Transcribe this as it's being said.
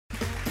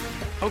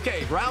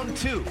Okay, round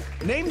two.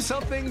 Name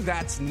something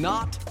that's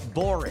not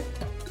boring.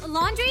 A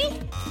laundry?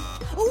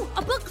 Ooh,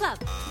 a book club.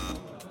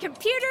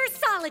 Computer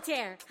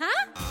solitaire,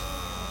 huh?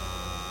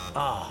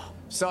 Ah,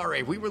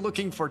 sorry, we were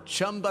looking for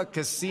Chumba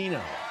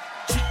Casino.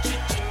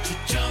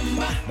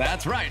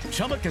 That's right,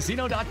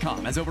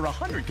 ChumbaCasino.com has over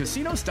 100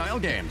 casino-style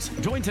games.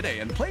 Join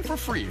today and play for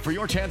free for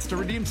your chance to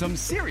redeem some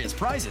serious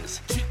prizes.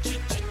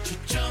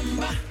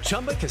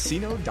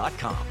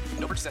 ChumbaCasino.com.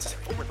 No purchase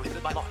necessary. Void where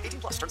prohibited by law.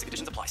 18 plus. Terms and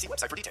conditions apply. See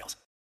website for details.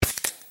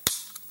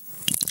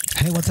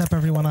 Hey, what's up,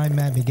 everyone? I'm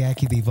Matt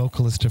Migaki, the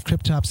vocalist of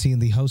Cryptopsy and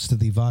the host of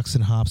the Vox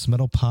and Hops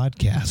Metal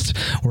Podcast,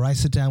 where I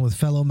sit down with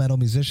fellow metal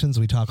musicians.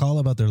 We talk all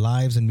about their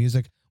lives and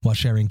music while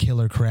sharing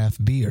killer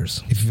craft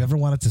beers. If you've ever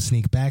wanted to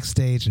sneak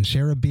backstage and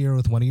share a beer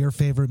with one of your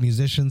favorite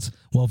musicians,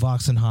 well,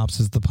 Vox and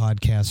Hops is the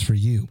podcast for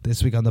you.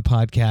 This week on the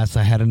podcast,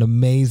 I had an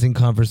amazing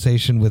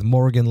conversation with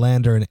Morgan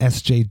Lander and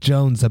S.J.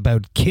 Jones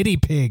about Kitty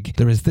Pig.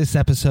 There is this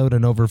episode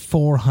and over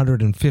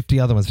 450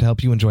 other ones to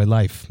help you enjoy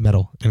life,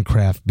 metal, and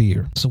craft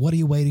beer. So what are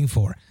you waiting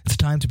for? It's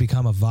time to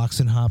become a Vox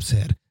and Hops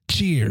head.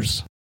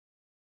 Cheers!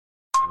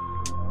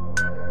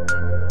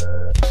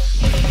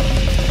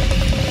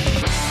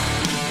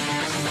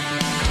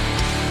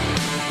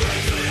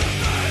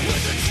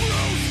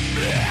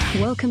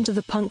 Welcome to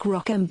the Punk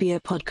Rock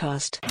MBA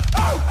podcast.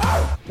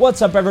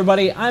 What's up,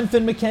 everybody? I'm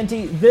Finn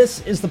McKenty.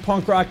 This is the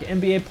Punk Rock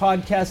MBA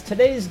podcast.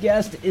 Today's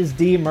guest is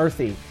D.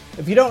 Murthy.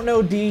 If you don't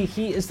know D,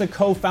 he is the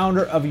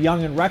co-founder of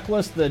Young and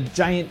Reckless, the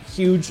giant,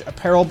 huge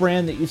apparel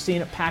brand that you've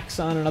seen at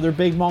PacSun and other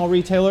big mall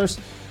retailers.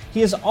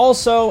 He is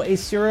also a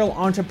serial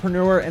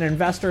entrepreneur and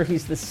investor.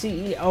 He's the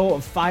CEO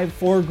of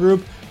 5-4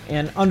 Group,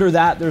 and under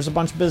that, there's a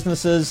bunch of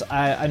businesses.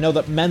 I know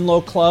that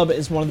Menlo Club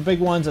is one of the big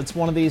ones. It's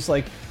one of these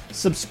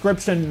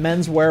subscription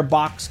menswear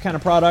box kind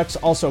of products.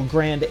 Also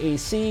Grand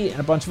AC and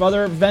a bunch of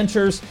other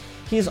ventures.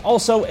 He's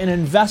also an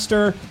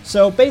investor.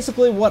 So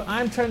basically what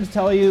I'm trying to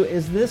tell you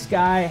is this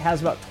guy has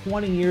about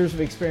 20 years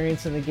of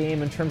experience in the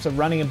game in terms of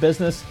running a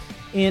business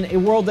in a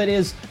world that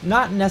is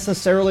not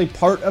necessarily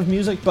part of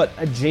music, but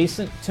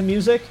adjacent to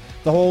music,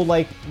 the whole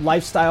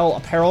lifestyle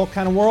apparel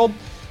kind of world.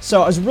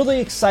 So I was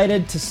really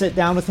excited to sit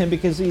down with him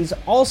because he's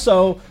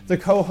also the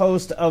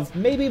co-host of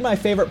maybe my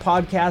favorite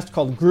podcast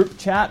called Group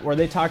Chat, where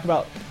they talk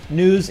about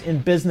news in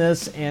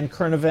business and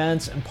current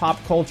events and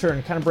pop culture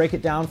and kind of break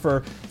it down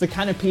for the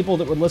kind of people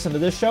that would listen to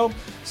this show.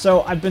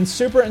 So I've been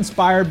super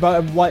inspired by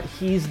what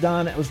he's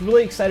done. I was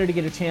really excited to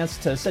get a chance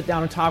to sit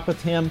down and talk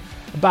with him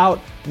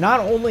about not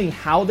only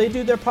how they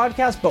do their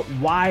podcast, but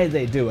why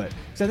they do it.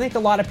 Because I think a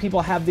lot of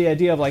people have the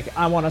idea of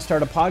I want to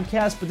start a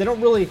podcast, but they don't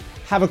really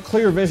have a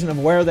clear vision of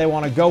where they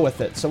want to go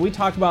with it. So we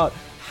talk about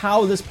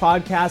how this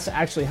podcast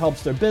actually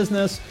helps their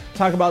business,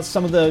 talk about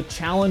some of the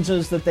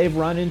challenges that they've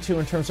run into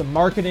in terms of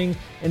marketing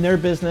in their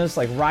business,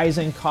 like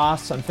rising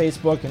costs on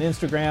Facebook and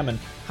Instagram, and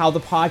how the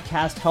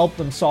podcast helped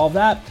them solve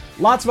that.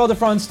 Lots of other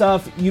fun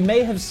stuff. You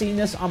may have seen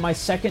this on my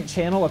second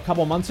channel a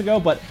couple months ago,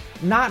 but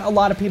not a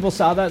lot of people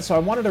saw that, so I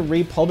wanted to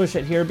republish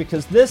it here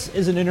because this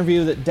is an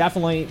interview that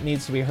definitely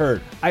needs to be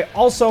heard. I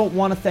also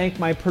want to thank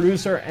my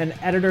producer and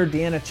editor,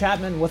 Deanna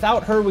Chapman.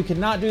 Without her, we could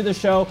not do the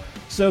show.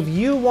 So if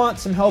you want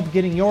some help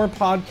getting your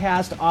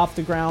podcast off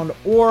the ground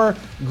or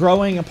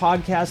growing a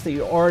podcast that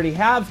you already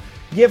have,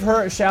 give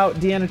her a shout,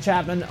 Deanna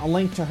Chapman. A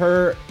link to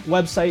her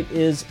website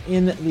is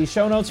in the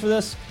show notes for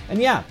this. And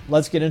yeah,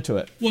 let's get into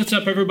it. What's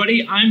up,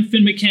 everybody? I'm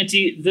Finn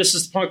McKenty. This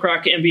is the Punk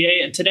Rock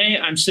MBA, and today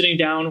I'm sitting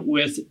down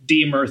with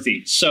D.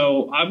 Murthy.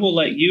 So I will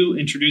let you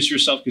introduce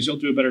yourself because you'll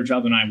do a better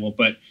job than I will.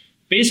 But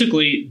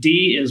basically,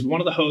 D is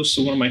one of the hosts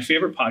of one of my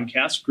favorite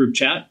podcasts, Group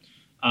Chat.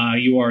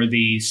 You are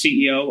the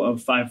CEO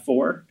of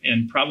 5-4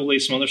 and probably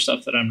some other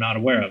stuff that I'm not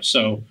aware of.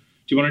 So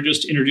do you want to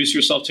just introduce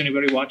yourself to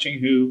anybody watching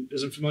who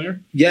isn't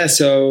familiar? Yeah,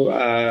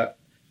 so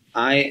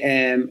I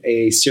am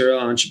a serial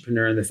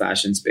entrepreneur in the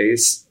fashion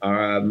space.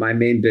 My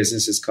main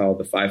business is called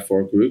the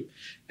 5-4 Group,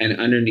 and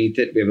underneath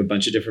it, we have a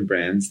bunch of different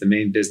brands. The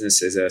main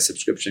business is a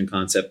subscription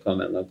concept called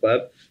Menlo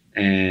Club,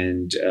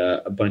 and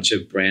a bunch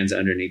of brands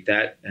underneath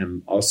that.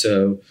 I'm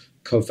also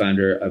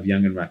co-founder of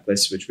Young and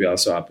Reckless, which we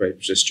also operate,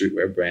 which is a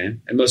streetwear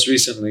brand. And most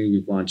recently,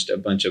 we've launched a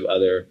bunch of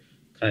other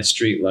kind of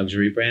street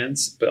luxury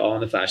brands, but all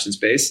in the fashion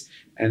space.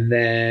 And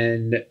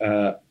then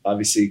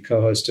obviously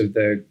co-host of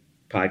the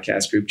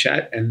podcast Group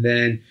Chat. And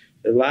then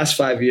the last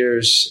 5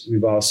 years,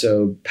 we've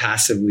also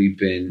passively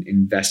been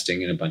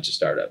investing in a bunch of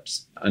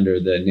startups under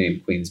the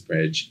name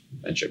Queensbridge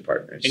Venture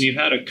Partners. And you've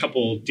had a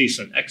couple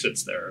decent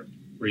exits there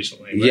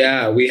recently, right?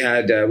 Yeah, we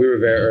were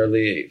very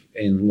early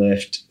in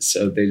Lyft,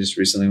 so they just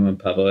recently went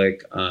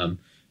public.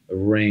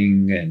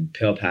 Ring and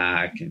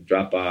PillPack and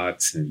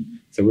Dropbox, and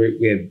so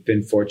we have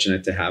been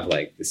fortunate to have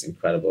this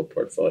incredible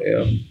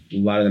portfolio. A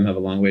lot of them have a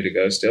long way to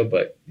go still,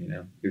 but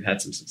we've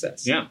had some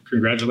success. Yeah,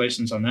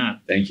 congratulations on that.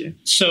 Thank you.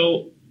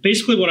 So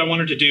basically, what I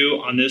wanted to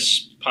do on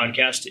this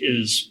podcast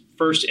is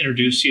first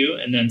introduce you,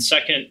 and then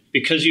second,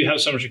 because you have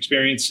so much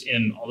experience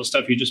in all the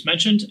stuff you just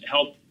mentioned,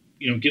 help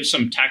give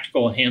some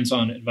tactical,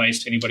 hands-on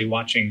advice to anybody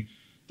watching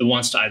that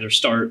wants to either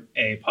start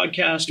a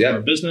podcast or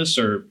a business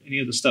or any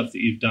of the stuff that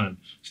you've done.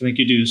 So I think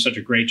you do such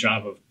a great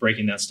job of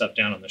breaking that stuff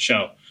down on the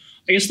show.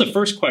 I guess the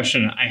first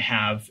question I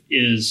have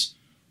is,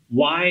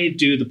 why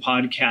do the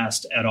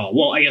podcast at all?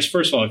 Well, I guess,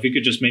 first of all, if you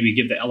could just maybe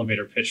give the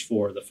elevator pitch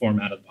for the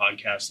format of the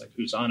podcast, like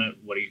who's on it,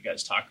 what do you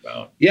guys talk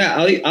about? Yeah,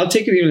 I'll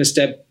take it even a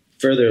step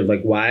further,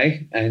 like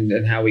why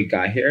and how we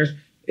got here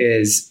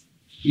is,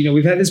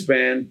 we've had this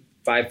brand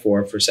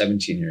 5-4 for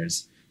 17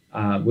 years.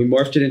 We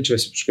morphed it into a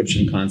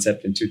subscription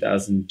concept in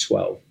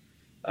 2012.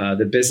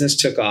 The business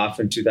took off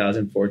in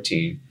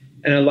 2014.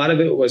 And a lot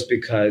of it was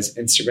because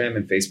Instagram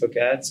and Facebook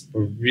ads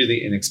were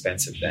really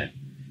inexpensive then.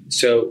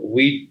 So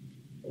we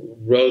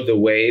rode the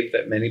wave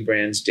that many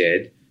brands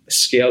did,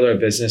 scaled our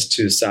business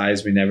to a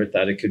size we never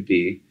thought it could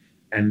be.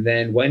 And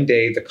then one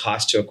day, the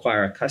cost to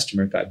acquire a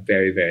customer got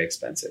very, very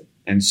expensive.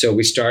 And so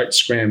we start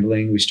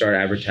scrambling. We start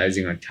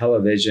advertising on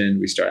television.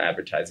 We start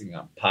advertising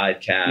on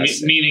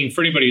podcasts. Meaning,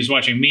 for anybody who's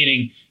watching,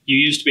 meaning you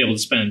used to be able to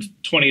spend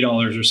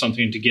 $20 or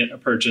something to get a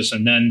purchase,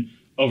 and then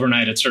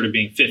overnight it started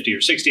being $50 or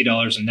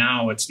 $60, and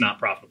now it's not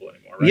profitable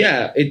anymore, right?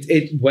 Yeah,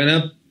 it went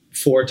up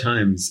 4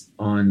 times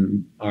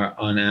on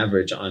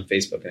average on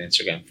Facebook and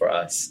Instagram for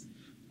us.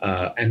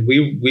 And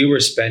we were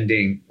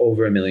spending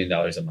over $1 million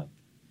a month.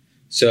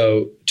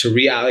 So to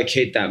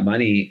reallocate that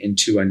money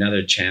into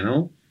another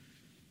channel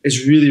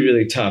is really,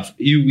 really tough.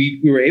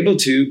 We were able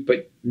to,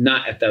 but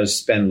not at those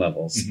spend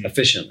levels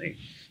efficiently.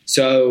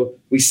 So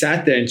we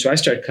sat there, and so I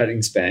started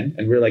cutting spend,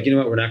 and we're like, you know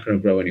what, we're not going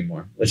to grow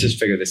anymore. Let's just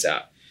figure this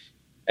out.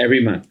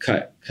 Every month,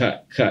 cut.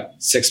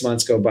 6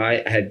 months go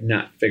by. I had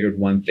not figured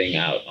one thing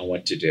out on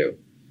what to do.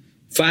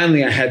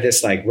 Finally, I had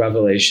this like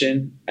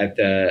revelation at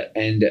the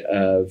end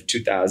of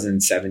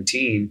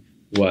 2017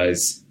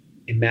 was,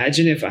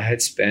 imagine if I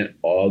had spent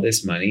all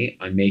this money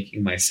on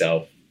making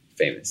myself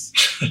famous.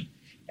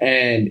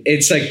 And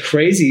it's like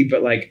crazy,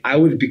 but like I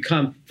would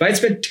become, if I'd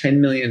spent $10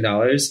 million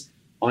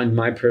on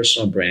my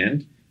personal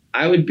brand,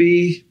 I would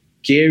be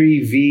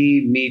Gary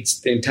V meets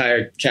the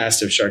entire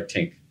cast of Shark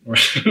Tank.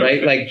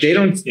 Right? Like they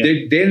haven't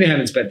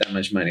spent that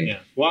much money. Yeah.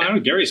 Well, I know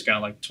Gary's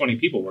got like 20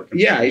 people working.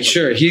 Yeah,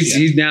 sure.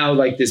 He's now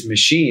like this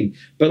machine,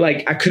 but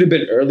like I could have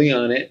been early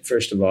on it.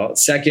 First of all,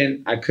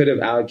 second, I could have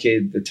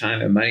allocated the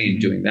time and money in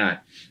doing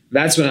that.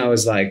 That's when I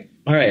was like,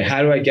 all right,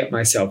 how do I get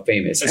myself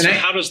famous? And so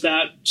how does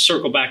that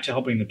circle back to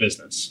helping the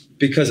business?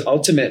 Because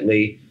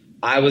ultimately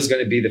I was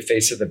going to be the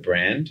face of the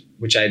brand,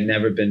 which I had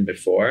never been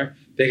before,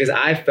 because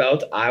I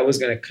felt I was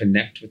going to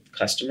connect with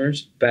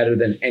customers better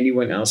than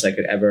anyone else I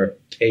could ever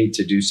pay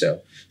to do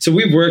so. So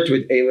we've worked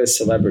with A-list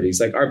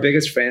celebrities. Like our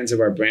biggest fans of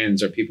our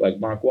brands are people like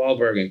Mark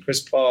Wahlberg and Chris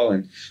Paul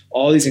and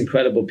all these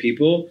incredible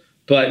people.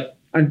 But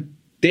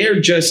they're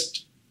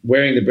just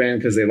wearing the brand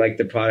because they like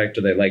the product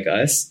or they like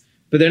us,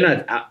 but they're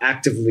not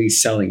actively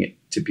selling it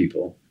to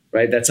people,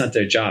 right? That's not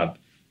their job.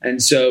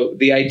 And so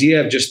the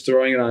idea of just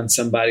throwing it on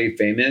somebody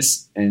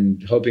famous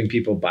and hoping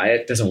people buy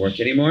it doesn't work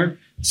anymore.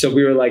 So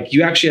we were like,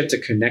 you actually have to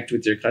connect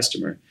with your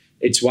customer.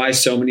 It's why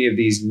so many of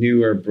these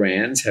newer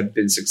brands have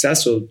been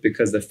successful,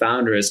 because the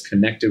founder has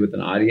connected with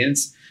an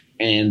audience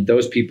and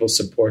those people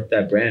support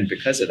that brand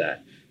because of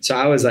that. So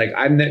I was like,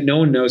 no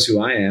one knows who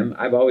I am.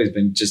 I've always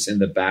been just in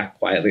the back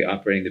quietly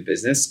operating the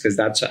business because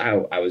that's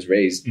how I was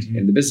raised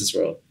in the business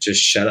world.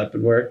 Just shut up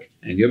and work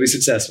and you'll be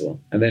successful.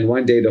 And then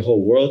one day the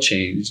whole world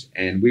changed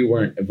and we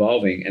weren't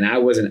evolving and I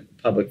wasn't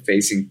a public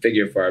facing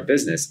figure for our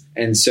business.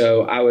 And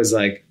so I was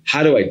like,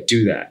 how do I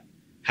do that?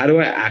 How do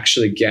I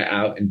actually get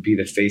out and be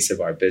the face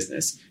of our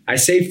business? I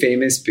say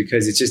famous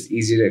because it's just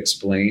easy to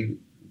explain.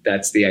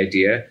 That's the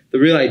idea. The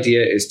real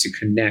idea is to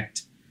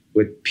connect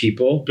with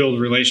people.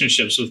 Build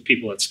relationships with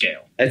people at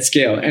scale. At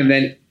scale, and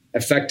then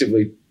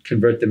effectively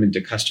convert them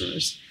into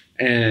customers.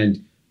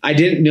 And I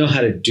didn't know how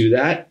to do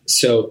that.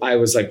 So I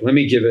was like, let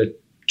me give it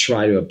a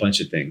try to a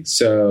bunch of things.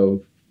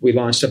 So we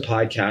launched a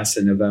podcast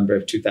in November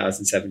of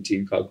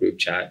 2017 called Group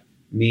Chat.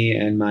 Me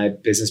and my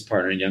business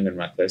partner, Young and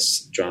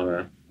Reckless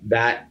Drama.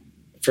 That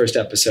first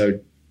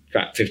episode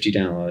got 50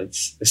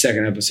 downloads. The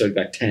second episode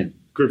got 10.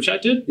 Group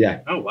Chat did? Yeah.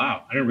 Oh,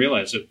 wow. I didn't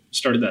realize it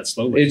started that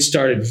slowly. It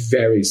started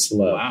very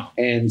slow. Wow.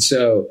 And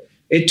so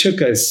it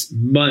took us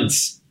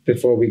months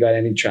before we got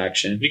any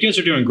traction. You guys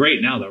are doing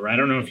great now, though, right? I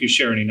don't know if you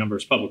share any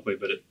numbers publicly,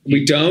 but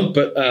we don't.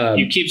 But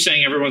you keep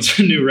saying everyone's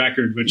a new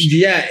record, which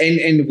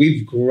and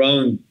we've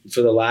grown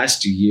for the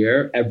last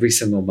year every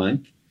single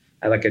month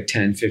at like a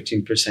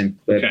 10-15%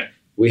 clip. Okay.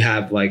 We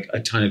have like a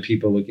ton of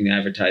people looking to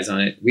advertise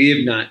on it. We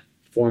have not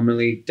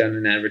formally done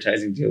an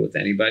advertising deal with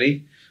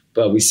anybody,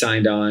 but we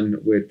signed on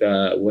with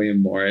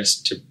William Morris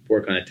to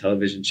work on a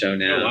television show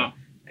now. Oh, wow.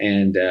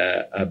 And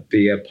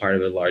be a part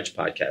of a large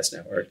podcast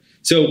network.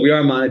 So we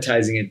are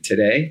monetizing it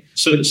today.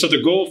 So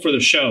the goal for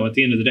the show at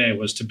the end of the day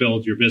was to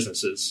build your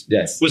businesses.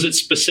 Yes. Was it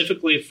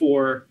specifically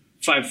for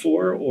 5-4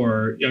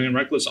 or Young and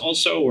Reckless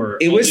also, or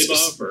it all was the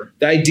above? Or?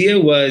 The idea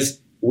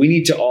was we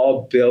need to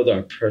all build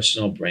our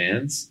personal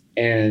brands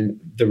And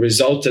the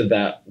result of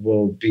that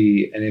will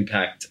be an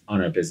impact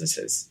on our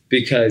businesses.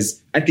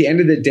 Because at the end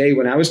of the day,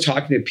 when I was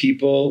talking to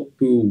people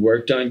who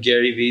worked on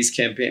Gary Vee's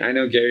campaign, I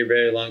know Gary a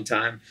very long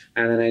time.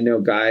 And then I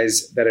know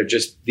guys that are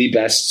just the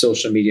best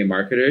social media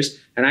marketers.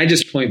 And I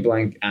just point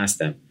blank asked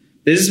them,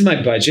 this is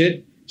my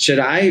budget. Should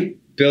I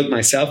build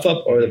myself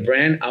up or the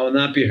brand? I will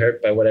not be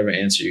hurt by whatever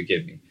answer you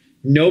give me.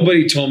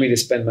 Nobody told me to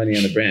spend money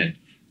on the brand.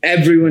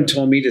 Everyone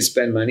told me to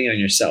spend money on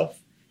yourself.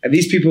 And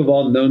these people have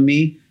all known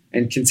me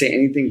and can say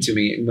anything to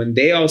me. And when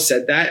they all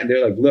said that, and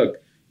they're like,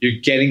 look,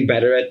 you're getting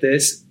better at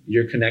this.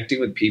 You're connecting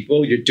with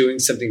people. You're doing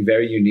something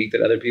very unique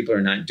that other people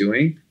are not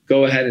doing.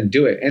 Go ahead and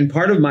do it. And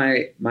part of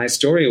my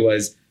story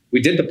was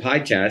we did the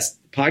podcast.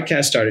 The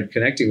podcast started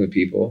connecting with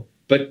people.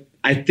 But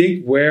I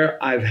think where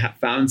I've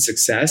found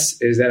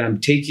success is that I'm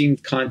taking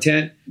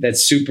content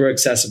that's super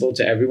accessible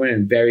to everyone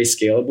and very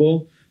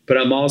scalable, but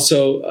I'm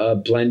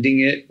also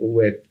blending it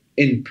with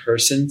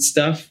in-person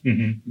stuff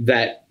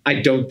that I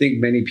don't think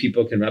many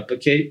people can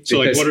replicate. So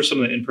like what are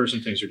some of the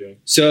in-person things you're doing?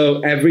 So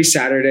every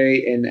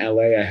Saturday in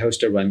LA, I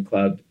host a run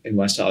club in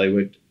West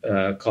Hollywood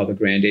called the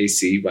Grand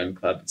AC Run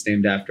Club. It's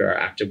named after our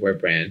activewear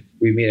brand.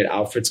 We meet at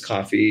Alfred's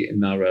Coffee in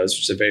Melrose,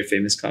 which is a very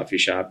famous coffee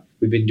shop.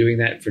 We've been doing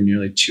that for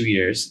nearly 2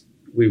 years.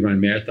 We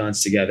run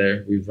marathons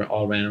together. We've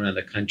all ran around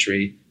the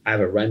country. I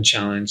have a run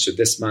challenge. So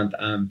this month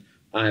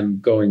I'm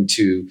going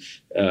to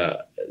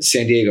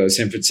San Diego,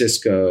 San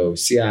Francisco,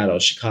 Seattle,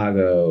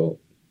 Chicago,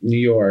 New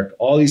York,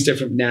 all these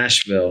different,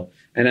 Nashville.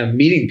 And I'm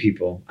meeting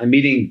people. I'm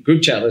meeting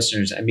group chat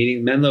listeners. I'm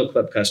meeting Menlo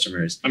Club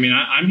customers. I mean,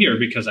 I'm here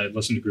because I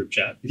listen to group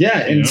chat. Yeah.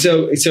 And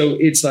so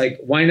it's like,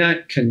 why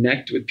not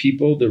connect with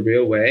people the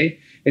real way?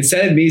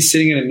 Instead of me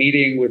sitting in a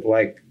meeting with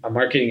like a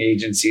marketing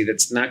agency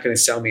that's not going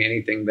to sell me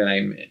anything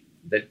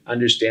that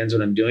understands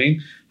what I'm doing,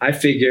 I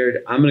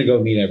figured I'm going to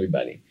go meet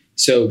everybody.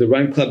 So the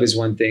run club is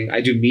one thing. I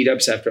do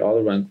meetups after all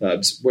the run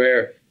clubs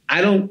where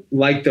I don't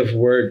like the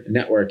word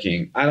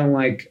networking. I don't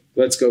like,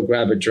 let's go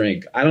grab a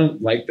drink. I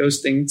don't like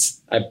those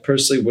things. I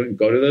personally wouldn't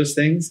go to those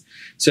things.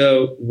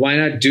 So why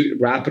not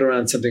wrap it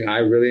around something I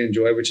really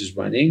enjoy, which is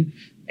running.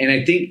 And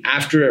I think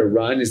after a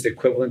run is the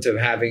equivalent of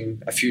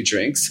having a few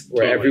drinks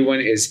where everyone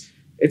is,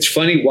 it's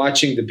funny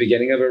watching the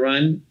beginning of a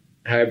run,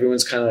 how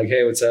everyone's kind of like,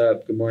 hey, what's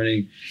up? Good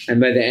morning.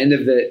 And by the end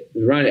of the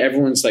run,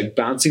 everyone's like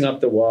bouncing off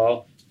the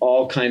wall,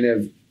 all kind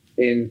of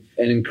in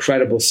an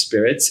incredible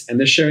spirits, and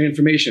they're sharing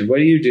information. What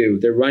do?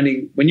 They're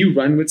running. When you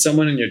run with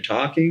someone and you're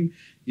talking,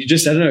 you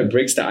just, I don't know, it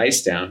breaks the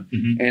ice down.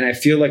 And I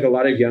feel like a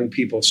lot of young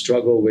people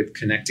struggle with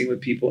connecting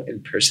with people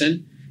in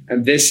person.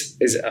 And this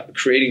is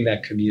creating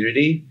that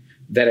community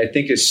that I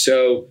think is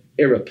so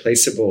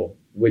irreplaceable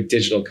with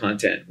digital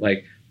content.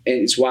 Like,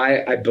 and it's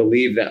why I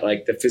believe that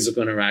like the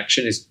physical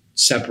interaction is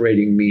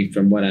separating me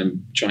from what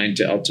I'm trying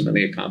to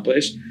ultimately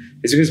accomplish.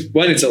 Is because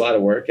one, it's a lot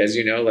of work, as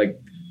you know, like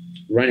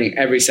running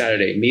every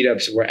Saturday,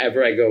 meetups,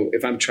 wherever I go.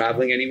 If I'm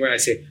traveling anywhere, I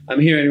say,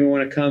 I'm here. Anyone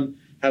want to come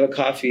have a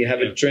coffee,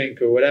 have a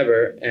drink or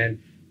whatever? And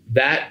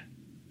that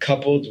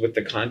coupled with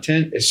the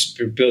content is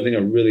building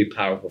a really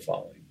powerful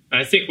following.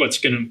 I think what's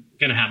going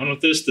to happen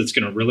with this that's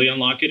going to really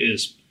unlock it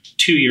is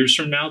 2 years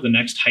from now, the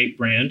next hype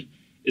brand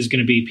is going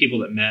to be people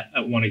that met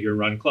at one of your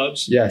run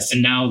clubs. Yes.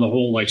 And now the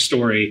whole like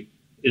story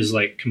is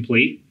like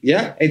complete.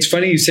 Yeah. It's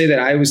funny you say that.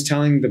 I was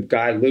telling the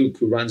guy, Luke,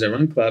 who runs our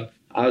run club,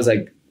 I was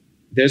like,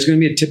 there's going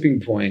to be a tipping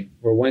point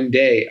where one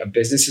day a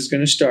business is going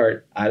to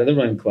start out of the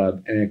run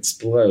club and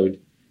explode.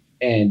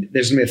 And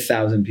there's going to be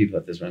 1,000 people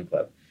at this run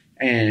club.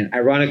 And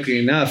ironically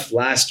enough,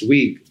 last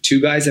week, 2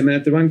 guys I met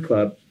at the run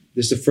club,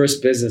 this is the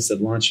first business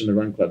that launched in the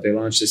run club. They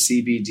launched a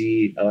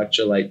CBD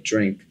electrolyte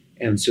drink.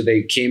 And so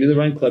they came to the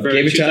run club,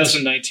 very gave it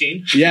 2019.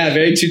 To us. Yeah,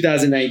 very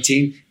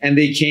 2019. And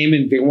they came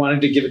and they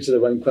wanted to give it to the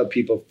run club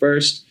people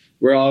first.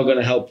 We're all going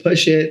to help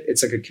push it.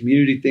 It's like a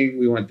community thing.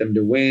 We want them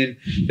to win.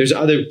 There's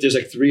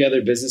like 3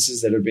 other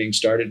businesses that are being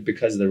started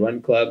because of the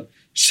run club.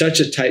 Such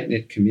a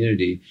tight-knit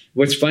community.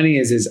 What's funny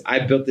is I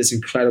built this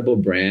incredible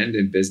brand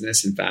in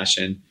business and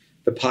fashion.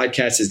 The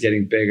podcast is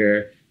getting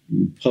bigger,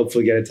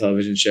 hopefully get a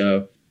television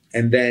show.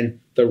 And then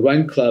the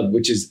run club,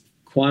 which is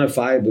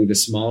quantifiably the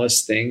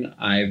smallest thing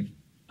I'm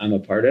a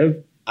part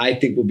of, I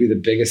think will be the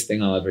biggest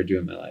thing I'll ever do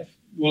in my life.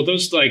 Well,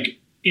 those like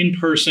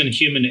in-person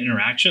human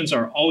interactions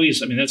are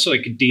always, I mean, that's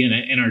like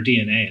DNA in our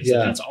DNA.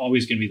 That's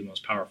always going to be the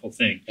most powerful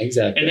thing.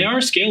 Exactly. And they are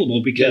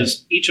scalable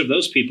because each of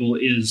those people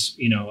is,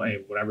 you know,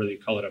 a whatever they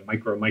call it, a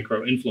micro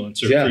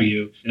influencer for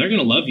you. And they're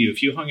going to love you.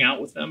 If you hung out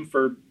with them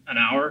for an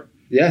hour,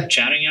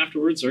 chatting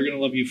afterwards, they're going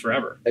to love you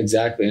forever.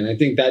 Exactly. And I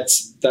think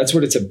that's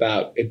what it's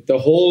about. The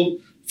whole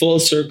full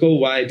circle,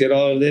 why I did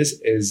all of this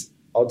is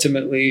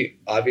ultimately,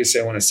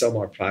 obviously I want to sell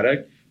more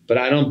product, but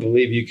I don't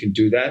believe you can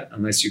do that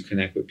unless you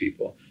connect with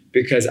people.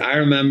 Because I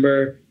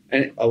remember,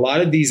 and a lot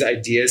of these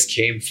ideas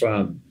came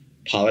from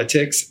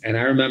politics. And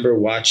I remember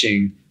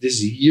watching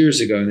this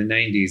years ago in the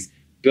 90s,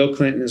 Bill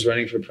Clinton is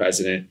running for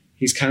president.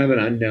 He's kind of an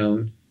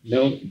unknown.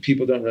 No,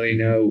 people don't really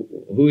know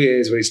who he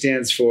is, what he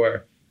stands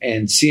for.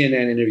 And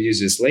CNN interviews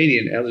this lady,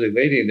 an elderly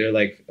lady, and they're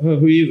like, oh,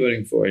 who are you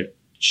voting for?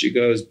 She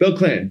goes, Bill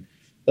Clinton.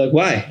 They're like,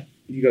 why?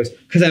 He goes,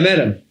 because I met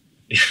him.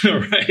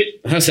 Right.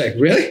 I was like,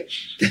 really?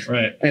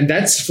 Right. And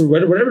that's for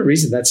whatever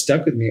reason that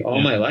stuck with me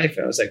all my life.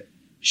 And I was like,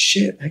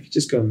 shit, I could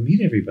just go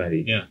meet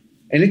everybody. Yeah.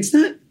 And it's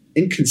not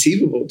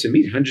inconceivable to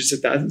meet hundreds of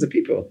thousands of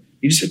people.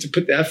 You just have to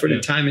put the effort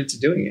and time into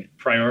doing it.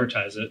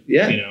 Prioritize it.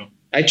 Yeah. You know.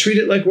 I treat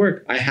it like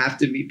work. I have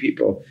to meet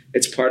people.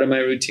 It's part of my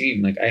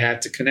routine. Like I have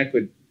to connect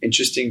with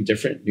interesting,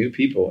 different, new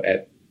people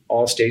at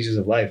all stages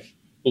of life.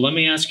 Well, let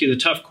me ask you the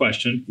tough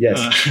question.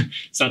 Yes.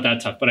 It's not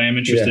that tough, but I am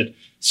interested. Yeah.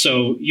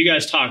 So you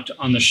guys talked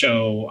on the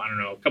show, I don't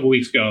know, a couple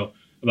weeks ago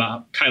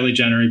about Kylie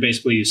Jenner.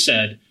 Basically, you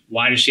said,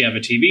 why does she have a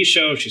TV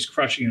show? She's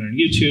crushing it on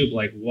YouTube.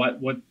 Like,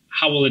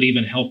 how will it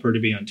even help her to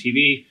be on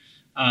TV?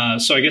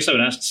 So I guess I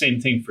would ask the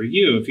same thing for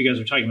you. If you guys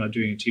are talking about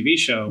doing a TV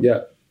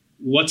show,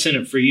 what's in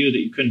it for you that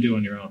you couldn't do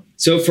on your own?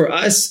 So for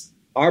us,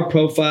 our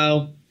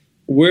profile,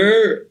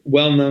 we're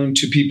well known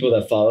to people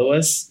that follow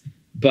us.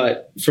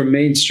 But for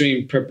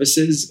mainstream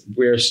purposes,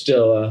 we're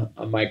still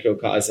a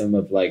microcosm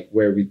of like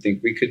where we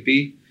think we could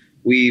be.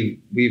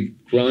 We've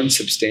grown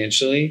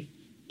substantially,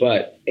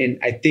 and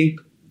I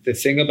think the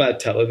thing about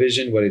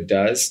television, what it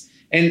does,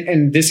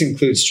 and this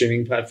includes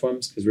streaming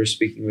platforms because we're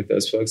speaking with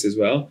those folks as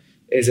well,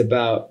 is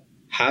about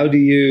how do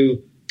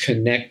you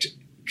connect?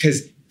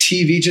 Because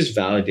TV just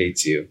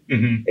validates you.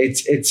 Mm-hmm.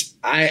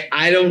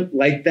 I don't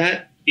like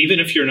that. Even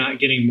if you're not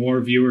getting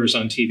more viewers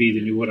on TV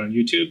than you would on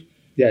YouTube.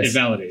 Yes. It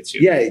validates you.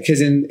 Yeah,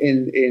 because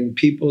in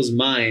people's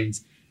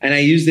minds, and I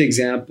use the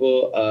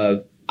example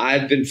of,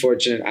 I've been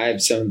fortunate. I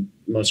have some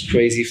most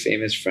crazy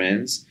famous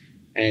friends,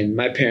 and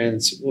my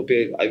parents I'd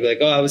be like,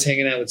 oh, I was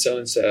hanging out with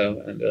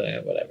so-and-so, and they're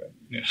like, whatever.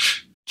 Yeah.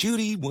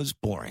 Judy was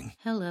boring.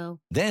 Hello.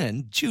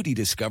 Then Judy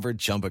discovered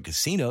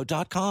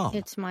ChumbaCasino.com.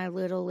 It's my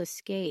little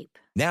escape.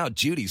 Now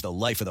Judy's the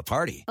life of the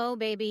party. Oh,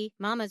 baby,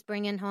 mama's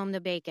bringing home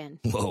the bacon.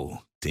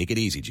 Whoa, take it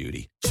easy,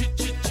 Judy.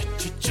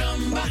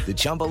 The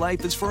Chumba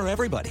life is for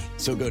everybody.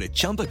 So go to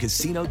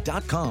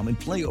ChumbaCasino.com and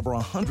play over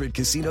 100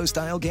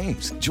 casino-style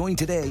games. Join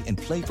today and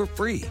play for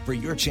free for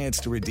your chance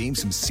to redeem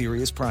some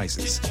serious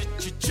prizes.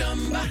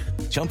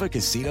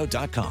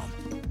 ChumbaCasino.com.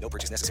 No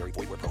purchase necessary.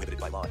 Void where prohibited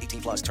by law.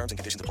 18 plus terms and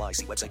conditions apply.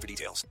 See website for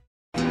details.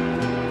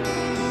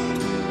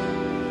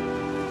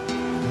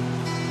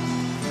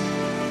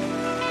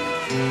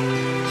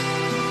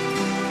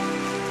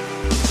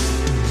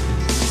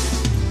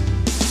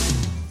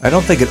 I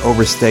don't think it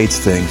overstates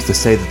things to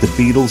say that the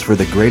Beatles were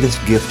the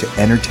greatest gift to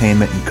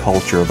entertainment and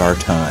culture of our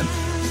time,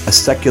 a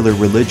secular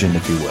religion,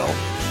 if you will,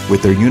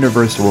 with their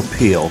universal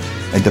appeal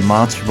and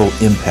demonstrable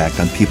impact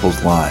on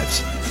people's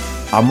lives.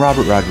 I'm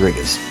Robert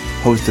Rodriguez,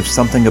 host of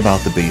Something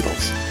About the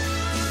Beatles.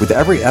 With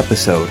every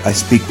episode, I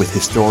speak with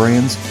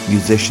historians,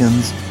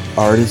 musicians,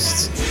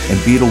 artists, and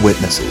Beatle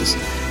witnesses,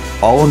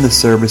 all in the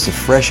service of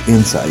fresh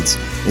insights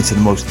into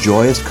the most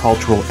joyous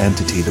cultural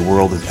entity the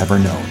world has ever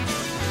known.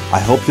 I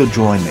hope you'll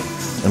join me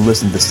and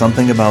listen to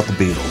Something About the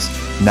Beatles,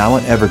 now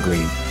on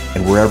Evergreen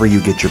and wherever you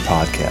get your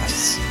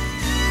podcasts.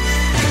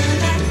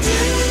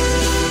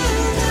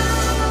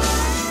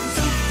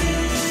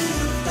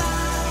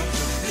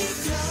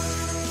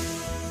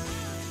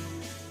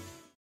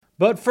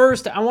 But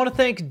first, I want to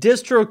thank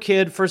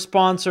DistroKid for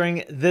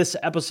sponsoring this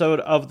episode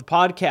of the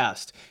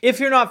podcast.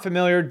 If you're not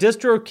familiar,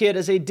 DistroKid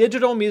is a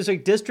digital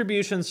music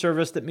distribution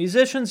service that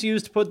musicians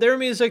use to put their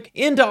music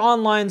into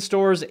online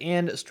stores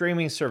and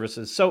streaming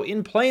services. So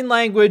in plain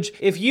language,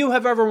 if you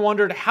have ever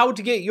wondered how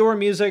to get your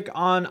music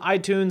on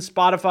iTunes,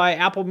 Spotify,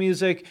 Apple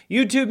Music,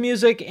 YouTube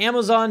Music,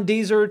 Amazon,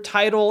 Deezer,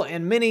 Tidal,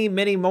 and many,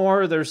 many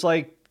more, there's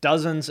like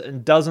dozens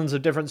and dozens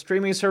of different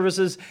streaming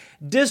services.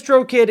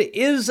 DistroKid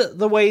is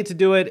the way to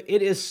do it.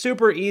 It is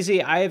super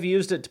easy. I have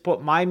used it to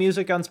put my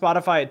music on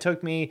Spotify. It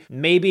took me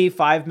maybe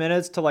 5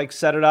 minutes to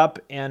set it up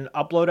and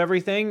upload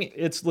everything.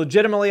 It's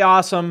legitimately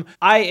awesome.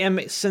 I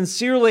am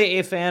sincerely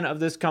a fan of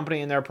this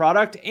company and their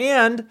product.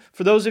 And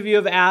for those of you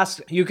who have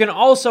asked, you can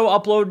also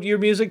upload your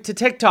music to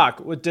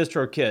TikTok with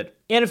DistroKid.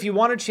 And if you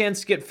want a chance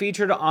to get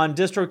featured on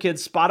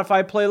DistroKid's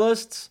Spotify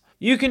playlists,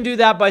 you can do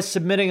that by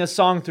submitting a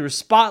song through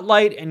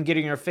Spotlight and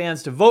getting your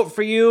fans to vote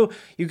for you.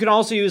 You can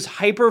also use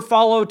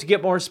Hyperfollow to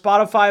get more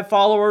Spotify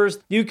followers.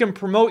 You can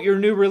promote your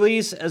new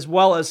release as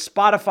well as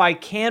Spotify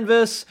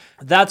Canvas.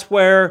 That's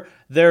where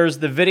there's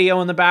the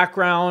video in the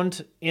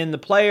background in the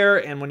player,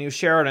 and when you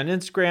share it on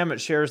Instagram,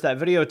 it shares that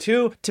video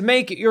too to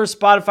make your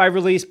Spotify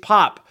release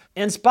pop.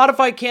 And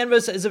Spotify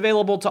Canvas is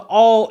available to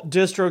all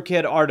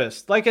DistroKid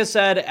artists. Like I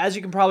said, as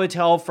you can probably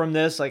tell from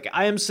this,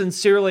 I am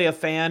sincerely a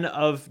fan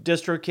of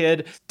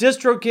DistroKid.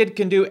 DistroKid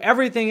can do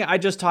everything I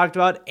just talked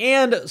about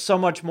and so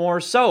much more.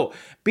 So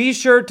be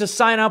sure to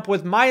sign up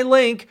with my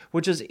link,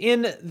 which is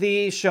in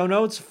the show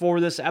notes for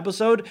this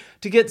episode,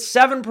 to get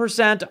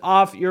 7%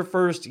 off your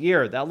first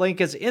year. That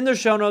link is in the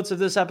show notes of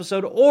this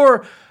episode,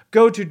 or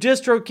go to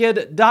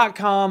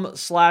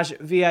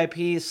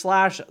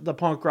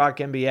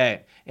distrokid.com/VIP/thepunkrockmba.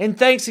 And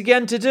thanks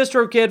again to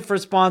DistroKid for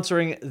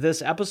sponsoring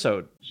this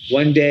episode.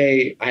 One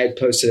day I had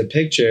posted a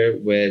picture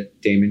with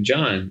Damon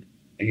John,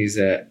 and he's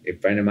a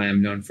friend of mine I've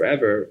known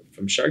forever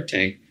from Shark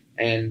Tank.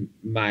 And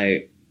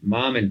my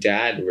mom and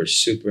dad were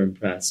super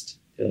impressed.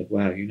 They're like,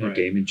 wow, you know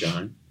Damon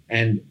John?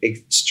 And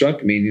it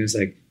struck me, and he was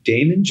like,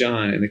 Damon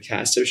John and the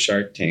cast of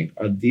Shark Tank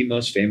are the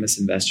most famous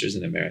investors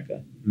in America.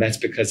 And that's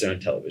because they're on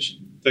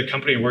television. The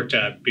company I worked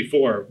at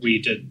before,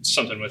 we did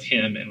something with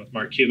him and with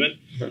Mark Cuban.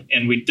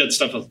 And we did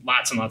stuff with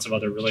lots and lots of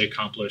other really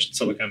accomplished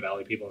Silicon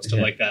Valley people and stuff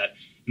like that.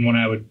 And when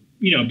I would,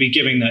 be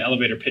giving the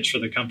elevator pitch for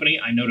the company,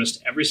 I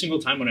noticed every single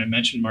time when I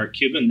mentioned Mark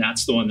Cuban,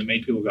 that's the one that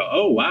made people go,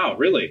 oh, wow,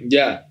 really?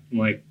 Yeah. I'm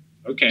like,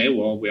 okay,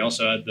 well, we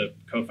also had the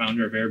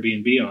co-founder of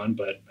Airbnb on,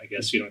 but I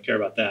guess you don't care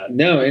about that.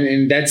 No,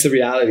 and that's the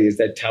reality, is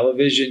that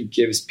television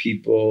gives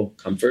people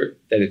comfort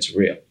that it's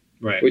real.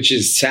 Right. Which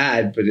is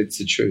sad, but it's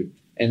the truth.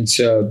 And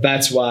so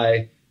that's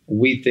why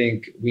we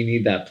think we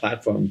need that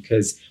platform,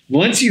 because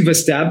once you've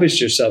established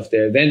yourself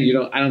there, then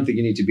I don't think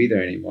you need to be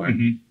there anymore.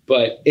 Mm-hmm.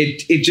 But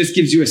it just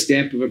gives you a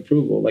stamp of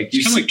approval. Like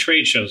it's kind of like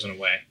trade shows in a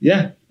way.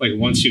 Yeah. Like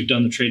once you've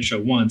done the trade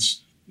show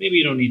once, maybe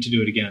you don't need to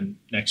do it again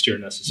next year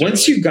necessarily.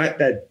 Once you've got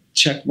that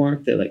check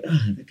mark, they're like, oh,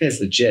 that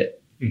guy's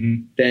legit.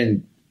 Mm-hmm.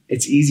 Then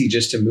it's easy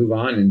just to move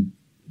on, and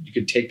you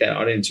could take that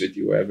audience with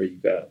you wherever you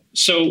go.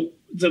 So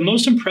the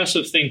most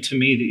impressive thing to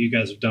me that you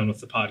guys have done with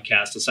the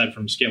podcast, aside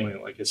from scaling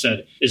it, like I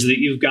said, is that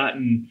you've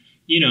gotten,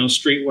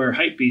 streetwear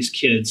hypebeast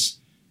kids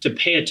to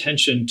pay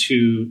attention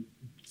to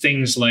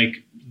things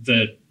like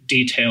the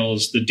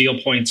details, the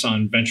deal points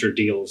on venture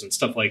deals and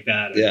stuff like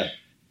that. Yeah.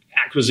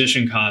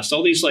 Acquisition costs,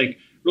 all these like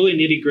really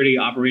nitty gritty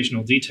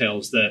operational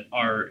details that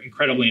are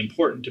incredibly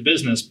important to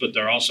business, but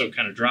they're also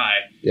kind of dry.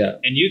 Yeah.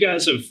 And you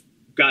guys have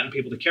gotten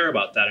people to care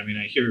about that. I mean,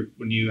 I hear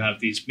when you have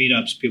these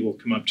meetups, people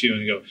come up to you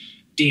and go,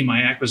 D,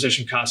 my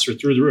acquisition costs are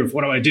through the roof.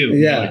 What do I do?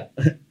 Yeah.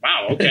 Like,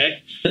 wow.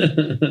 Okay.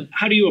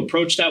 How do you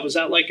approach that? Was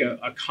that like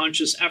a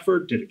conscious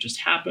effort? Did it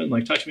just happen?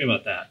 Like, talk to me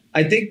about that.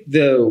 I think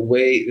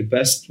the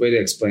best way to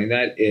explain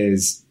that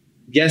is,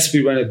 yes,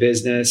 we run a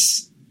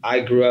business. I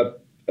grew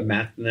up a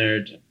math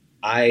nerd.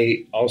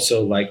 I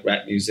also like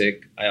rap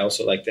music. I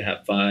also like to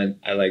have fun.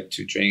 I like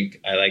to drink.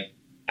 I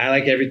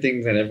like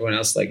everything that everyone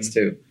else likes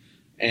too.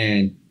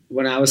 And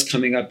when I was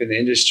coming up in the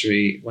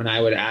industry, when I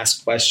would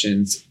ask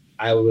questions,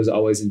 I was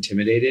always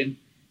intimidated,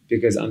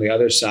 because on the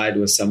other side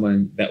was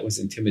someone that was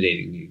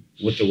intimidating me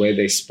with the way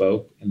they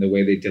spoke and the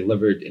way they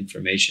delivered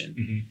information.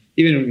 Mm-hmm.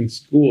 Even in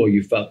school,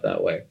 you felt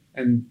that way.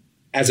 And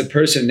as a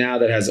person now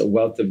that has a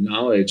wealth of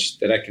knowledge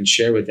that I can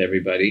share with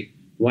everybody,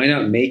 why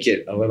not make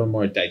it a little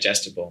more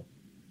digestible?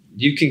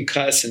 You can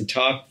cuss and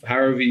talk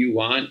however you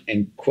want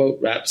and quote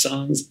rap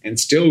songs and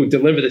still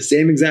deliver the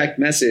same exact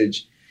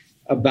message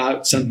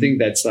about something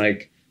that's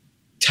like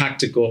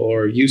tactical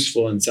or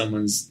useful in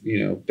someone's,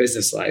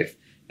 business life.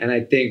 And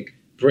I think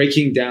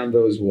breaking down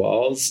those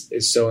walls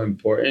is so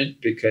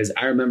important, because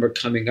I remember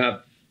coming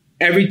up,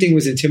 everything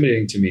was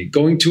intimidating to me.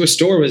 Going to a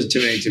store was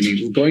intimidating to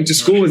me. Going to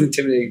school was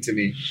intimidating to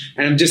me.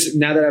 And I'm just,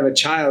 now that I have a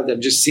child,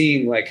 I'm just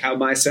seeing like how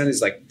my son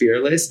is like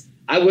fearless.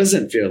 I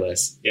wasn't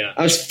fearless. Yeah.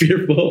 I was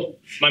fearful.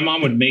 My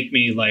mom would make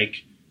me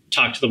like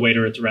talk to the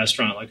waiter at the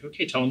restaurant, like,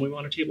 okay, tell them we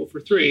want a table for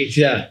 3.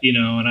 Yeah.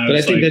 And I but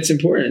I think that's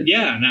important.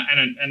 Yeah.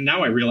 And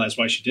now I realize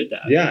why she did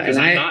that. Yeah. Because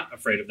I'm not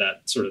afraid of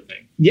that sort of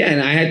thing. Yeah.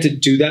 And I had to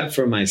do that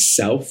for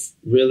myself,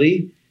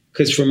 really.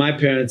 Because for my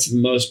parents, the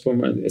most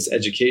important is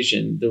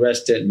education. The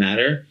rest didn't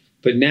matter.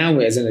 But now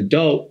as an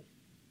adult,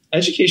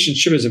 education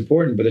sure is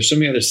important, but there's so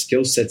many other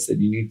skill sets that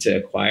you need to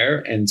acquire.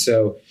 And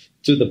so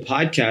through the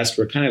podcast,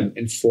 we're kind of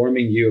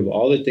informing you of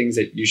all the things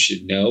that you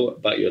should know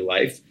about your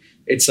life.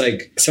 It's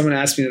like someone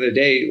asked me the other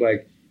day,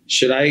 like,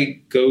 should I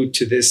go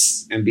to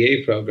this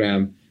MBA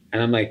program?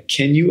 And I'm like,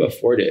 can you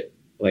afford it?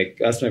 Like,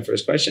 that's my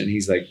first question.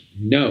 He's like,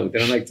 no.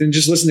 Then I'm like, then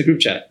just listen to group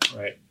chat.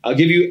 Right. I'll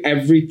give you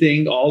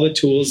everything, all the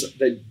tools,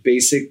 the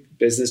basic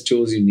business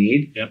tools you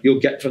need,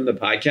 you'll get from the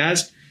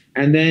podcast.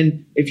 And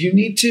then if you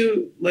need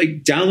to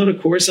like download a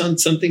course on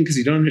something because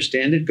you don't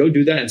understand it, go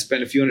do that and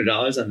spend a few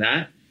 $100s on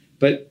that.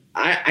 But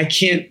I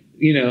can't,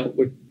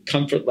 with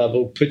comfort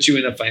level, put you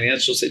in a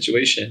financial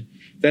situation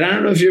that I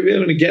don't know if you'll be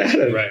able to get out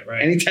of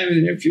anytime in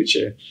the near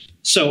future.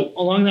 So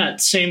along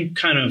that same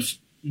kind of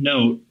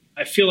note,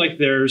 I feel like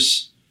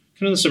there's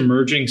kind of this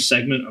emerging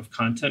segment of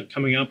content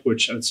coming up,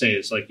 which I would say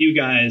is like you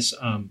guys,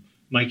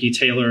 Mikey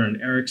Taylor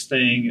and Eric's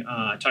thing.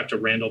 I talked to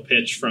Randall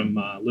Pitch from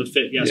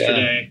LiveFit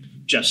yesterday,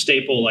 Jeff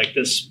Staple, like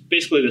this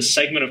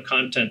segment of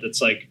content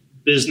that's like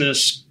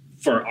business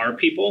for our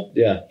people.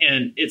 Yeah.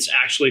 And it's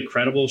actually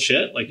credible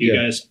shit. Like you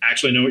guys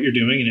actually know what you're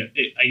doing. And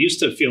I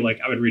used to feel like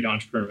I would read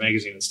Entrepreneur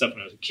Magazine and stuff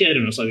when I was a kid,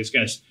 and it was like these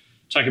guys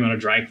talking about a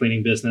dry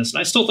cleaning business. And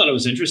I still thought it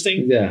was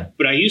interesting. Yeah.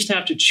 But I used to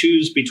have to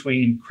choose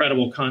between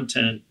credible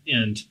content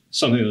and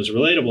something that was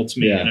relatable to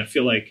me. And I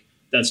feel like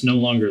that's no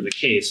longer the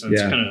case. And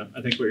it's kind of,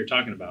 I think, what you're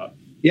talking about.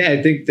 Yeah,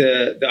 I think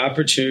the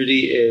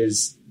opportunity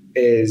is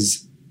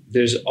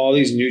there's all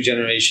these new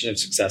generation of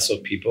successful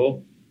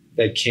people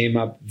that came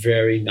up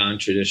very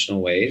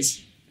non-traditional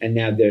ways, and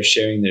now they're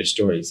sharing their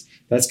stories.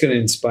 That's going to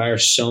inspire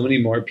so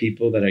many more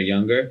people that are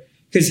younger.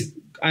 Because,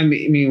 I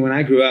mean, when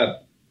I grew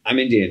up, I'm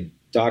Indian,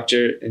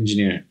 doctor,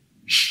 engineer.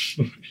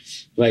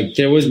 Like,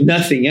 there was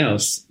nothing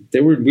else.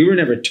 We were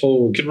never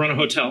told. Could run a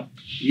hotel.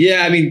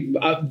 Yeah, I mean,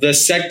 the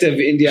sect of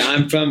India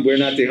I'm from, we're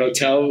not the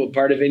hotel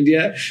part of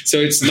India. So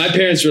it's my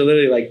parents were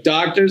literally like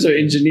doctors or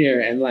engineer,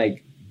 and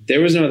like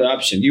there was no other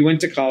option. You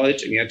went to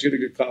college and you had to go to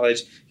good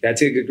college, you had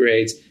to get good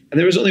grades, and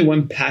there was only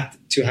one path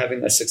to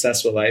having a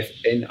successful life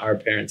in our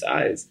parents'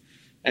 eyes.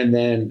 And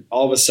then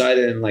all of a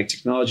sudden, like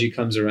technology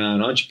comes around,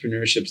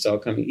 entrepreneurship's all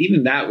coming.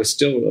 Even that was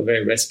still a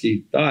very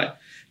risky thought.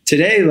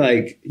 Today,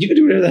 like you can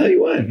do whatever the hell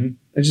you want,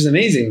 which is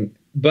amazing.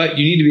 But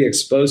you need to be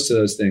exposed to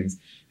those things.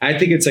 I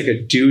think it's like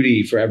a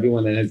duty for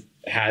everyone that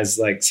has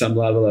like some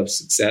level of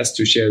success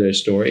to share their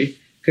story,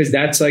 because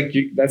that's like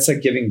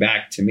giving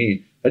back to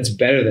me. That's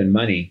better than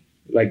money.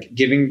 Like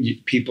giving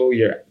people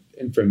your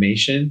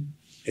information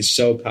is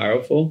so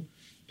powerful,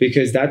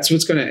 because that's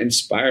what's going to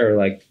inspire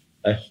like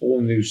a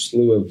whole new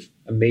slew of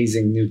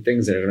amazing new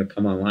things that are going to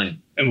come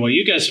online. And what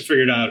you guys have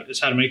figured out is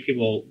how to make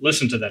people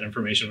listen to that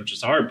information, which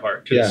is the hard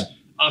part. Because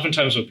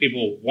oftentimes what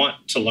people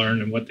want to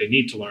learn and what they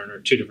need to learn are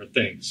two different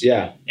things.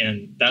 Yeah.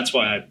 And that's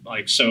why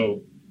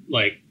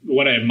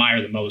what I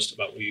admire the most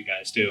about what you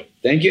guys do.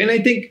 Thank you. And I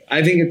think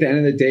at the end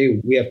of the day,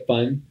 we have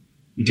fun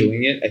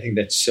doing it. I think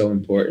that's so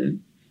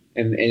important.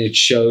 And it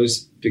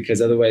shows,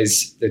 because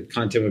otherwise the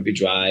content would be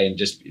dry and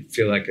just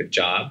feel like a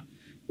job.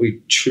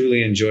 We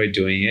truly enjoy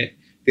doing it.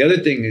 The other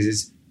thing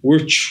is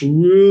we're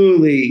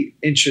truly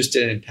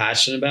interested and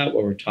passionate about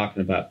what we're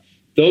talking about.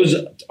 Those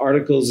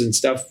articles and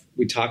stuff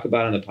we talk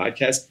about on the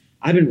podcast,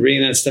 I've been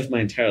reading that stuff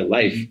my entire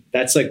life.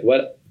 That's like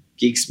what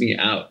geeks me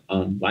out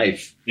on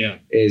life,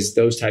 is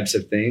those types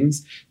of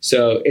things.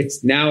 So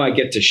it's now I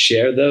get to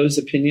share those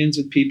opinions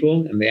with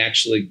people and they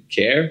actually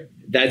care.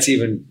 That's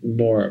even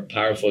more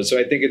powerful. So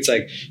I think it's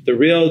like the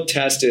real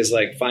test is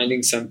like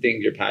finding something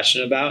you're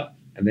passionate about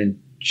and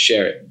then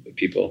share it with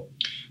people.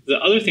 The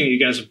other thing you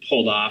guys have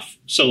pulled off,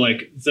 so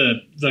like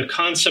the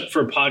concept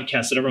for a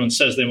podcast that everyone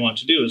says they want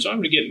to do is, I'm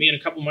going to get me and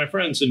a couple of my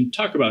friends and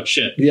talk about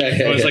shit.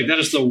 I was like, that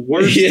is the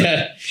worst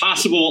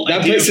possible idea.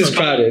 That place is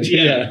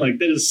crowded. Like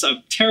that is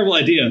a terrible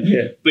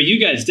idea. But you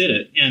guys did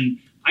it. And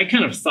I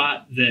kind of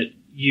thought that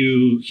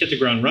you hit the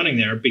ground running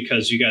there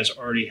because you guys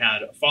already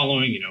had a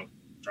following,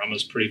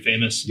 drama's pretty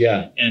famous.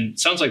 And it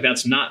sounds like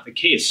that's not the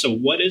case. So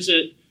what is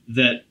it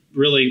that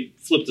really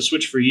flipped the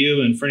switch for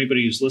you and for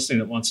anybody who's listening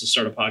that wants to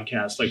start a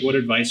podcast? Like, what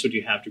advice would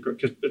you have to grow?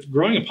 Because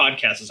growing a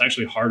podcast is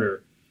actually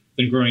harder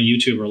than growing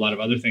YouTube or a lot of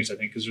other things, I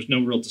think, because there's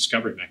no real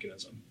discovery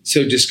mechanism.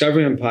 So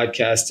discovering a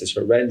podcast is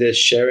horrendous.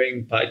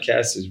 Sharing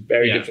podcasts is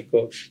very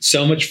difficult.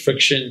 So much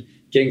friction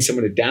getting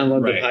someone to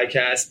download the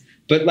podcast.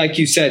 But like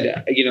you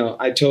said,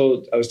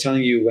 I was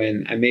telling you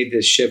when I made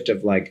this shift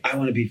of like, I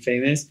want to be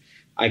famous,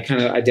 I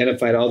kind of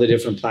identified all the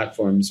different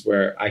platforms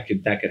where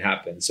that could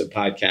happen. So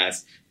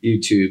podcasts,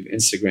 YouTube,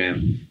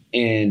 Instagram.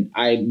 And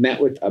I met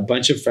with a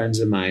bunch of friends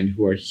of mine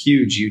who are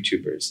huge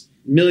YouTubers,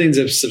 millions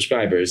of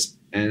subscribers.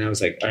 And I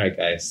was like, all right,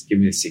 guys, give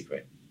me the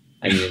secret.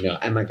 I need to know.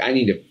 I'm like, I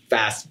need to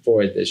fast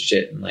forward this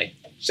shit in like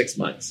 6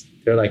 months.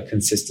 They're like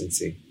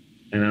consistency.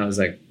 And I was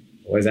like,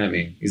 what does that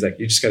mean? He's like,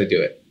 you just got to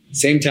do it.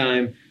 Same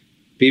time,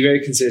 be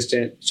very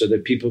consistent so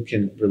that people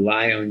can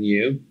rely on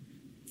you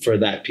for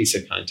that piece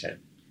of content.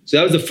 So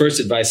that was the first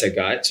advice I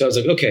got. So I was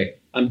like, okay,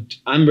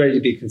 I'm ready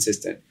to be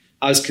consistent.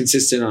 I was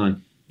consistent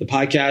on the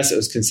podcast. I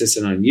was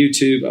consistent on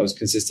YouTube. I was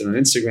consistent on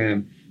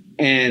Instagram.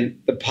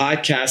 And the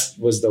podcast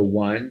was the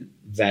one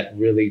that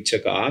really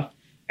took off.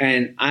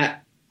 And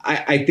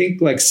I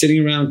think like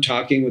sitting around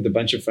talking with a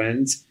bunch of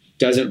friends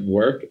doesn't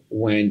work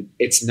when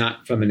it's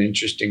not from an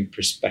interesting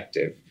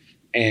perspective.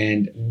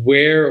 And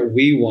where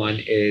we won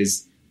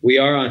is we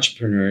are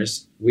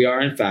entrepreneurs. We are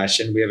in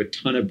fashion. We have a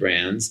ton of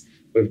brands.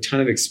 We have a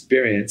ton of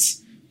experience.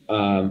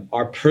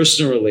 Our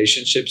personal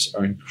relationships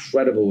are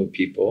incredible with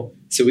people.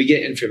 So we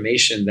get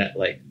information that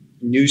like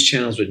news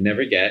channels would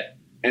never get.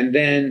 And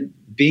then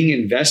being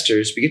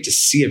investors, we get to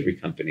see every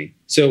company.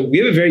 So we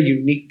have a very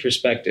unique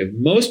perspective.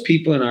 Most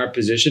people in our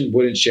position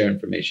wouldn't share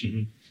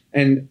information.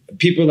 And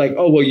people are like,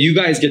 oh, well, you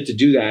guys get to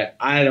do that.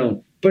 I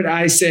don't. But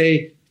I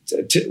say,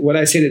 what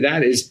I say to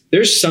that is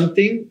there's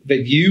something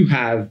that you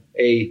have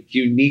a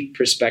unique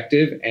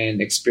perspective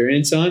and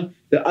experience on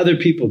that other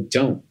people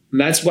don't. And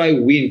that's why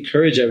we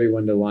encourage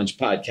everyone to launch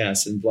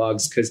podcasts and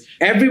vlogs, because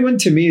everyone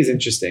to me is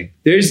interesting.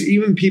 There's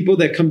even people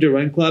that come to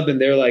Run Club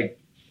and they're like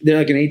an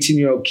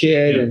 18-year-old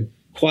kid and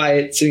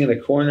quiet, sitting in the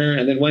corner.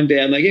 And then one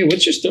day I'm like, hey,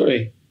 what's your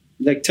story?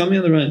 Like, tell me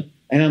on the run.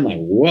 And I'm like,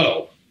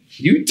 whoa,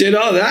 you did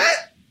all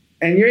that?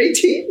 And you're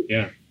 18?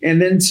 Yeah. And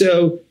then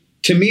so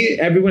to me,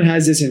 everyone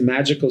has this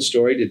magical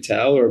story to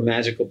tell or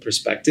magical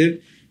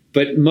perspective.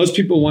 But most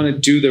people want to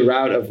do the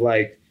route of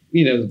like,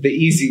 the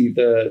easy,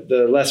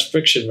 the less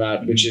friction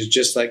route, which is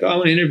just like, oh, I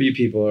want to interview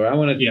people or I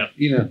want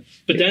to,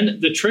 But then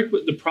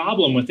the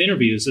problem with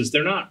interviews is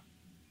they're not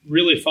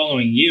really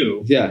following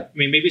you. Yeah. I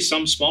mean, maybe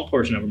some small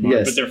portion of them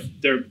are, but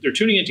they're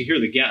tuning in to hear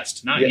the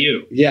guest, not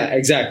you. Yeah,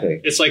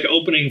 exactly. It's like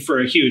opening for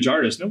a huge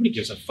artist. Nobody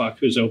gives a fuck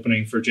who's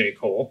opening for J.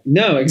 Cole.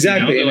 No,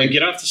 exactly. They're like,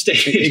 get off the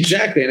stage.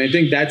 Exactly. And I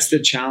think that's the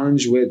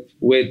challenge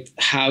with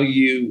how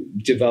you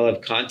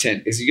develop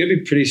content is you got to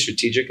be pretty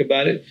strategic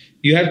about it.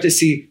 You have to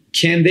see,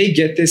 can they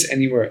get this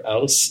anywhere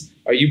else?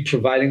 Are you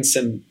providing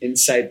some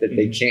insight that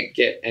they can't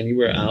get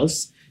anywhere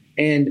else?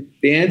 And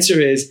the answer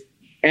is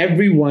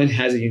everyone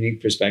has a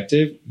unique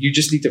perspective. You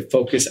just need to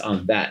focus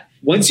on that.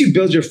 Once you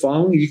build your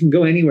following, you can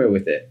go anywhere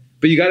with it.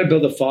 But you got to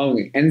build a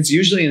following. And it's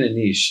usually in a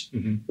niche.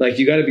 Like,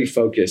 you got to be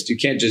focused. You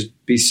can't just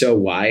be so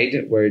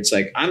wide where it's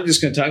like, I'm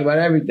just going to talk about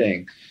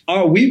everything.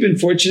 Oh, we've been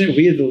fortunate.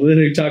 We had to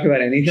literally talk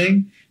about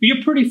anything.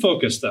 You're pretty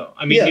focused, though.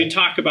 I mean, you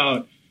talk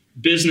about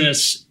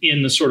business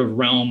in the sort of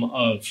realm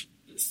of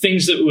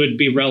things that would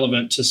be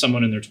relevant to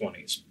someone in their 20s.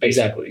 Basically.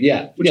 Exactly.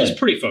 Yeah. Which is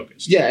pretty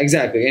focused. Yeah,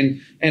 exactly.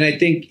 And I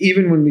think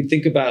even when we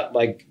think about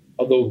like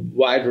the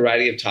wide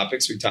variety of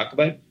topics we talk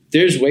about,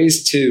 there's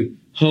ways to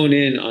hone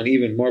in on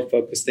even more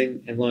focused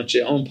thing and launch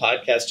your own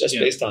podcast just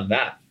based on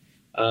that.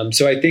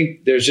 So I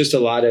think there's just a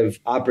lot of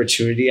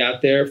opportunity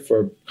out there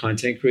for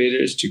content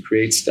creators to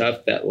create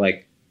stuff that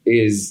like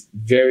is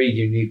very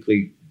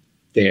uniquely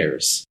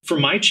theirs. For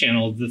my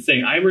channel, the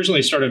thing I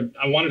originally started,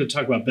 I wanted to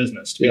talk about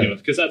business to begin with,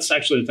 because that's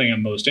actually the thing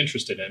I'm most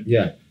interested in.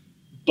 Yeah.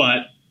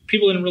 But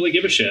people didn't really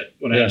give a shit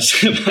what I had to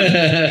say about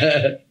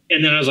it.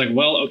 And then I was like,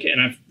 well, okay.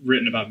 And I've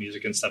written about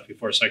music and stuff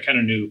before, so I kind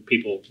of knew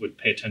people would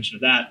pay attention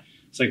to that.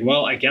 It's like,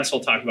 well, I guess I'll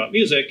talk about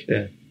music.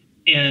 Yeah.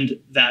 And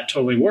that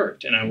totally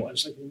worked. And I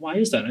was like, why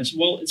is that? And I said,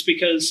 well, it's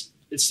because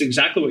it's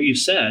exactly what you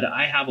said.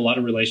 I have a lot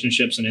of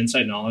relationships and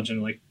inside knowledge,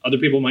 and like other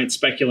people might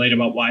speculate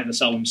about why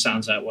this album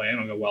sounds that way. And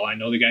I'll go, well, I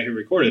know the guy who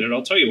recorded it.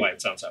 I'll tell you why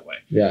it sounds that way.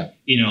 Yeah.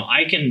 You know,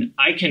 I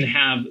can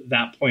have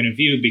that point of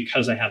view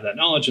because I have that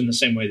knowledge, in the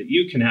same way that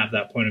you can have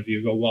that point of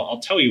view. Go, well,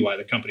 I'll tell you why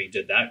the company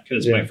did that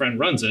because my friend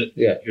runs it.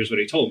 Yeah. Here's what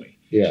he told me.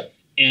 Yeah.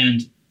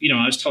 And, you know,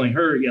 I was telling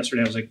her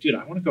yesterday, I was like, dude,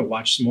 I want to go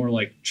watch some more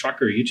like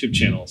trucker YouTube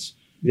channels.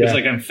 It's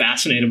like I'm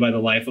fascinated by the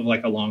life of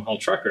like a long haul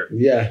trucker.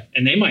 Yeah.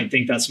 And they might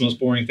think that's the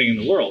most boring thing in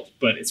the world,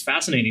 but it's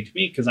fascinating to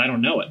me because I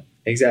don't know it.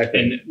 Exactly.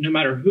 And no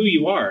matter who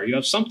you are, you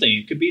have something.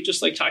 It could be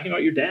just like talking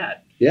about your dad.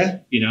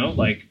 Yeah. You know,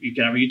 like you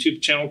could have a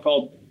YouTube channel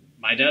called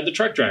My Dad the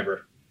Truck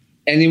Driver.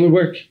 And it would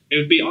work. It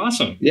would be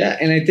awesome. Yeah.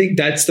 And I think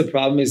that's the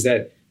problem, is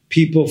that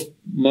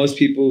most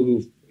people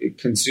who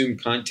consume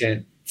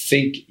content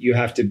think it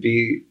has to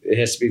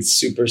be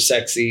super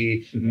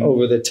sexy,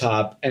 over the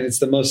top. And it's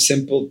the most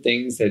simple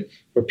things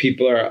where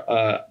people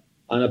are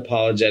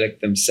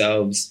unapologetic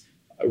themselves,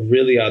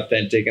 really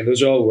authentic. And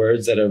those are all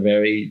words that are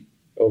very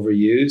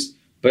overused,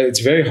 but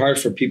it's very hard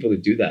for people to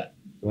do that.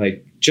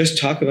 Like, just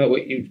talk about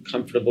what you're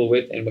comfortable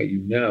with and what you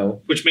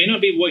know. Which may not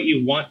be what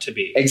you want to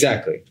be.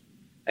 Exactly.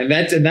 And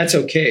that's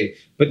okay.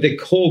 But the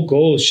whole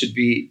goal should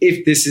be,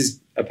 if this is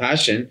a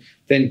passion,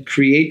 then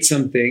create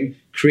something,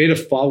 create a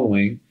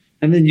following,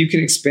 and then you can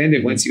expand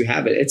it once you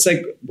have it. It's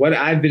like what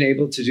I've been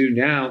able to do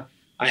now.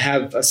 I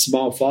have a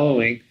small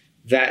following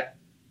that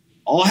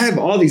all have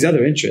all these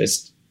other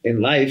interests in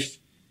life,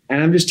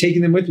 and I'm just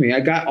taking them with me.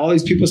 I got all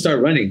these people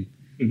start running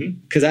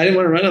because I didn't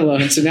want to run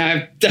alone. So now I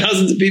have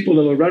thousands of people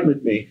that will run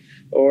with me.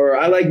 Or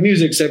I like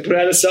music, so I put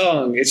out a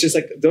song. It's just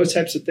like those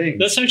types of things.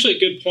 That's actually a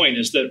good point,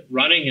 is that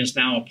running is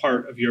now a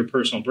part of your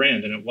personal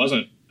brand, and it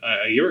wasn't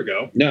a year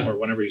ago or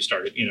whenever you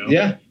started, you know?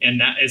 Yeah.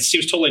 And it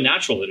seems totally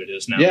natural that it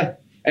is now. Yeah.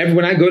 And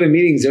when I go to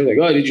meetings, they're like,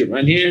 oh, did you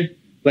run here?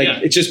 Like,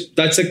 it's just,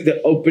 that's like the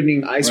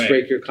opening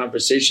icebreaker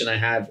conversation I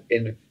have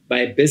in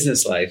my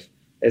business life,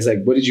 is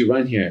like, what did you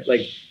run here?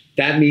 Like,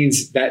 that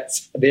means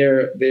that's they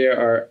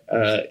are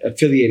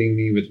affiliating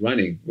me with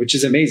running, which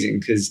is amazing,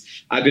 because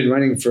I've been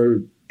running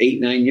for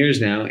 8-9 years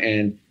now,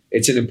 and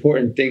it's an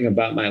important thing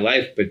about my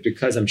life. But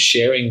because I'm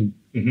sharing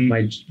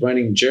my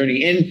running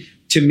journey, and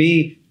to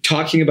me,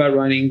 talking about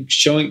running,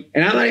 showing,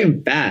 and I'm not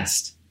even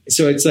fast.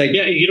 So it's like,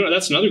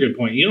 that's another good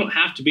point. You don't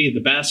have to be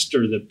the best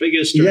or the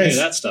biggest or any of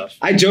that stuff.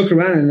 I joke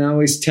around and I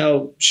always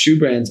tell shoe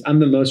brands, I'm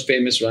the most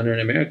famous runner in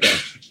America.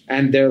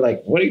 And they're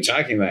like, what are you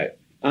talking about?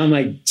 I'm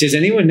like, does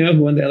anyone know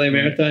who won the LA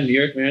Marathon, New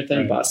York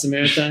Marathon, Boston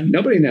Marathon?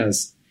 Nobody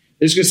knows.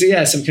 They're just going to say,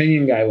 yeah, some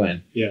Kenyan guy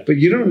won. Yeah. But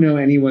you don't know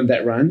anyone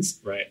that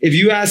runs. Right. If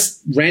you ask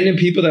random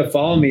people that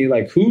follow me,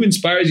 like, who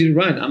inspires you to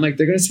run? I'm like,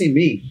 they're going to say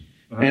me.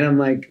 And I'm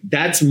like,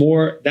 that's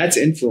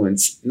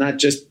influence, not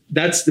just,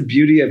 that's the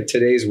beauty of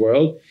today's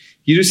world.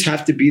 You just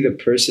have to be the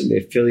person they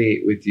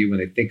affiliate with you when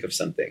they think of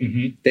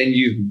something. Then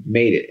you've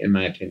made it, in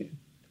my opinion.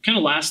 Kind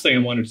of last thing I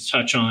wanted to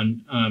touch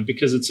on,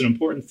 because it's an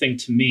important thing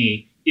to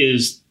me,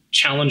 is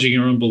challenging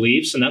your own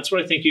beliefs. And that's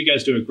what I think you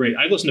guys do a great.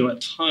 I listen to a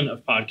ton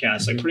of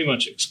podcasts, like pretty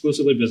much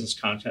exclusively business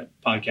content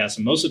podcasts.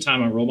 And most of the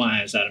time I roll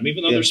my eyes at them,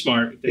 even though they're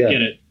smart, they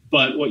get it.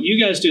 But what you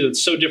guys do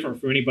that's so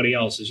different from anybody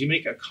else is you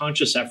make a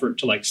conscious effort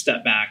to like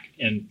step back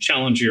and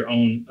challenge your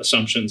own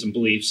assumptions and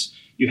beliefs.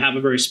 You have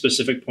a very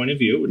specific point of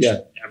view, which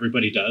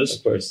everybody does.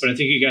 Of course. But I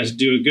think you guys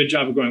do a good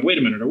job of going, wait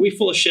a minute, are we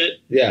full of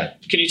shit? Yeah.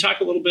 Can you talk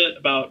a little bit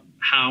about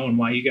how and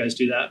why you guys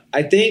do that?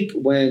 I think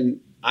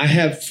when I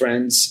have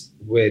friends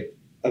with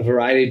a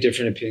variety of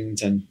different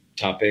opinions on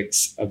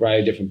topics, a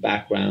variety of different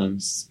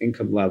backgrounds,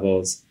 income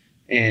levels,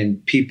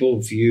 and people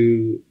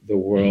view the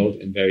world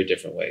in very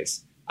different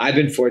ways. I've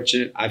been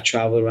fortunate. I've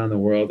traveled around the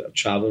world. I've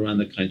traveled around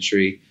the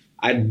country.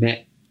 I've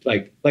met,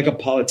 like a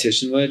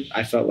politician would.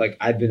 I felt like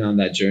I've been on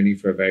that journey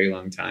for a very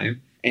long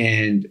time.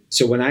 And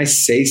so when I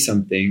say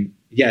something,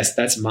 yes,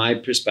 that's my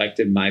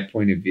perspective, my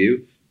point of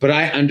view, but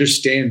I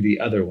understand the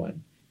other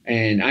one.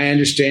 And I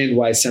understand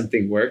why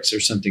something works or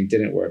something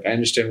didn't work. I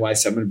understand why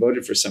someone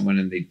voted for someone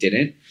and they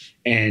didn't.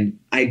 And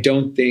I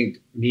don't think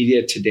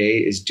media today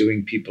is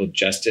doing people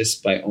justice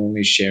by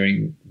only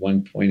sharing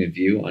one point of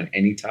view on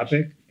any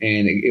topic.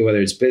 And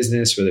whether it's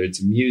business, whether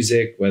it's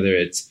music, whether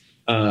it's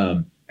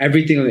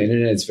everything on the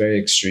internet is very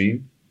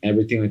extreme.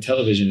 Everything on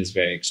television is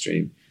very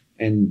extreme.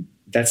 And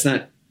that's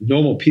not,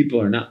 normal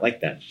people are not like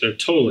that. They're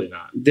totally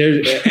not.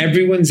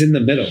 Everyone's in the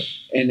middle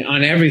and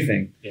on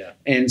everything. Yeah.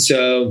 And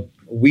so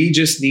we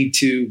just need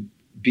to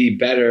be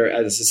better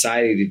as a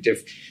society to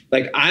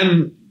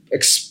I'm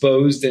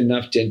exposed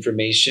enough to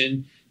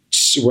information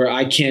where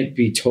I can't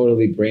be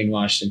totally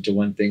brainwashed into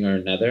one thing or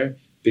another,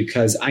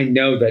 because I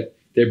know that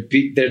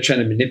they're trying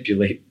to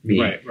manipulate me.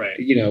 Right.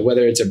 You know,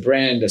 whether it's a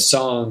brand, a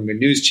song, a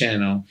news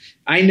channel,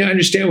 I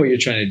understand what you're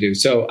trying to do.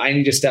 So I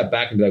need to step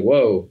back and be like,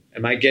 whoa,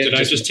 am I getting...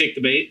 Did I just take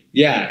the bait?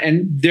 Yeah.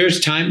 And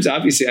there's times,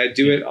 obviously, I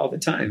do it all the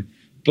time,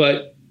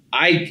 but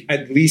I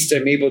at least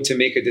am able to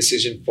make a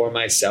decision for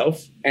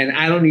myself, and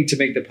I don't need to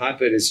make the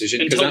popular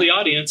decision. And tell the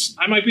audience,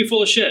 I might be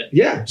full of shit.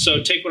 Yeah.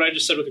 So take what I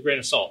just said with a grain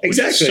of salt.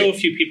 Exactly. Which so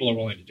few people are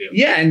willing to do.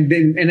 Yeah.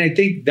 And I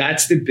think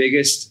that's the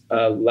biggest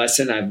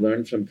lesson I've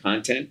learned from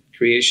content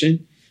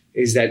creation,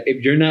 is that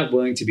if you're not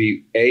willing to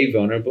be A,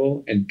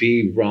 vulnerable, and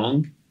B,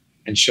 wrong,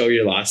 and show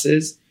your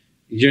losses,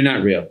 you're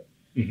not real.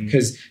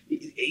 Because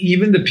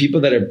even the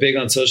people that are big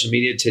on social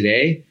media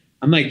today,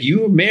 I'm like,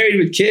 you were married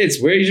with kids.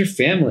 Where's your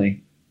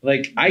family?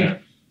 Like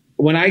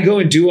when I go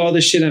and do all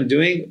the shit I'm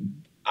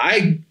doing,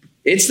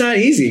 it's not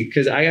easy,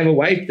 because I have a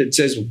wife that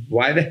says,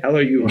 why the hell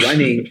are you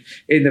running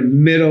in the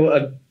middle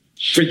of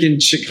freaking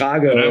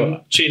Chicago? And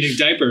I'm changing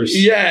diapers.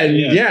 Yeah.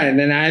 And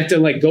then I have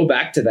to go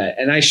back to that.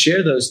 And I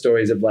share those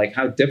stories of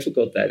how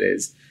difficult that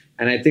is.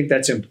 And I think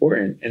that's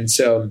important. And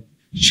so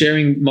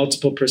sharing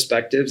multiple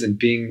perspectives and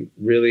being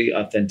really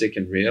authentic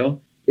and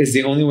real is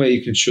the only way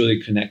you can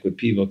truly connect with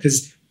people.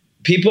 Because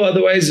people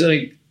otherwise are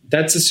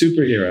that's a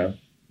superhero.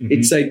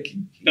 It's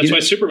that's why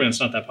Superman's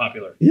not that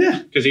popular.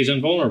 Yeah. Because he's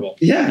invulnerable.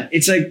 Yeah.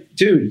 It's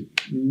dude,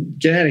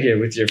 get out of here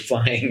with your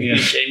flying. Yeah.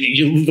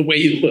 The way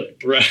you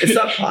look. Right. It's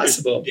not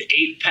possible. The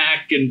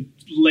 8-pack and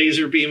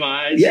laser beam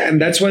eyes. Yeah.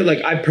 And that's why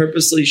I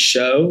purposely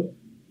show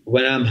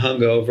when I'm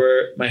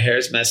hungover, my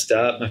hair's messed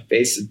up, my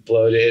face is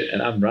bloated,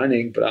 and I'm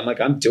running, but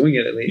I'm doing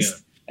it at least.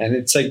 Yeah. And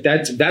it's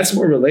that's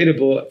more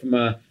relatable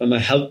from a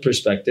health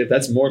perspective.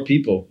 That's more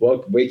people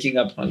waking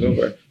up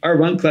hungover. Our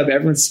run club,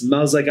 everyone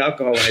smells like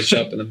alcohol when I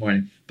show up in the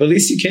morning. But at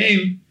least you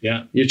came.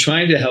 Yeah. You're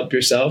trying to help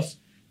yourself.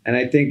 And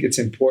I think it's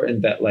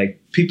important that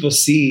people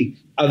see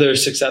other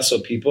successful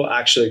people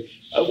actually,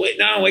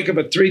 I wake up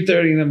at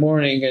 3:30 in the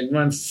morning and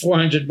run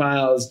 400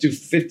 miles, do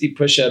 50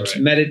 push-ups,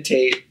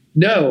 meditate.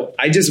 No,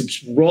 I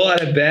just roll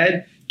out of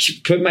bed,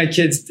 put my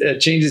kids,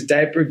 change his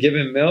diaper, give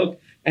him milk.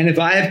 And if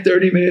I have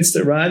 30 minutes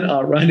to run,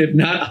 I'll run. If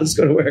not, I'll just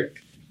go to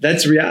work.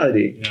 That's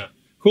reality. Yeah.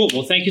 Cool.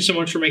 Well, thank you so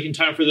much for making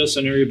time for this.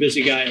 I know you're a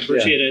busy guy. I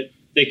appreciate it.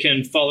 They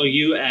can follow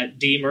you at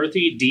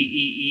Murthy,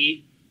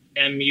 DEEMURTHY,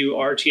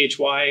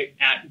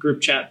 at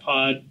Group Chat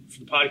Pod for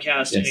the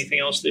podcast. Yes. Anything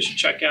else they should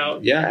check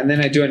out? Yeah. And then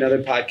I do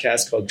another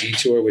podcast called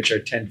Detour, which are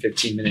 10,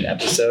 15-minute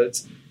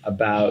episodes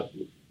about,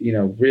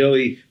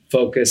 really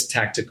focused,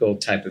 tactical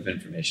type of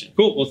information.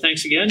 Cool. Well,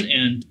 thanks again.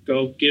 And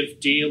go give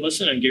D a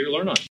listen and get your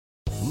learn on.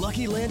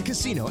 Lucky Land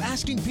Casino,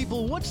 asking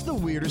people, what's the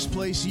weirdest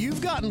place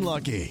you've gotten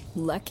lucky?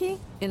 Lucky?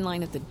 In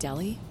line at the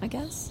deli, I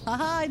guess?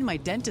 Aha, in my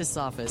dentist's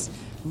office.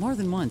 More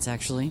than once,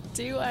 actually.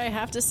 Do I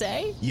have to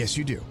say? Yes,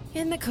 you do.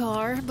 In the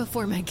car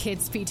before my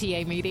kids'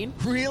 PTA meeting.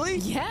 Really?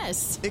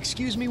 Yes.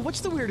 Excuse me,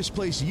 what's the weirdest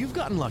place you've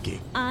gotten lucky?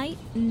 I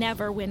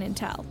never win and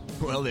tell.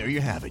 Well, there you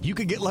have it. You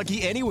can get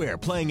lucky anywhere,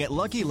 playing at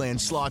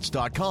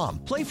LuckyLandSlots.com.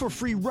 Play for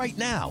free right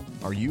now.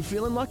 Are you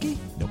feeling lucky?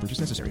 No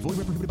purchase necessary. Void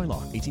where prohibited by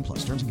law.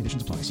 18+. Terms and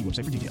conditions apply. See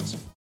website for details.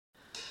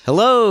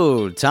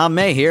 Hello, Tom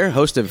May here,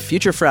 host of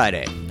Future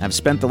Friday. I've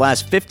spent the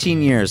last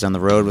 15 years on the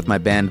road with my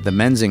band, The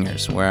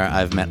Menzingers, where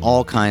I've met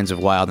all kinds of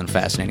wild and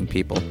fascinating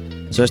people.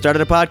 So I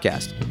started a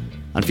podcast.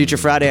 On Future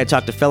Friday, I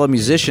talk to fellow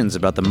musicians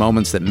about the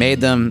moments that made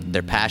them,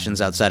 their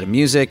passions outside of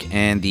music,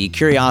 and the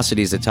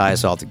curiosities that tie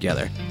us all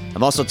together.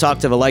 I've also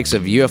talked to the likes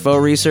of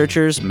UFO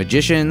researchers,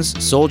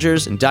 magicians,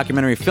 soldiers, and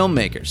documentary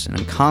filmmakers, and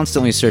I'm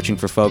constantly searching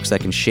for folks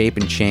that can shape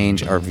and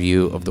change our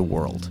view of the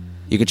world.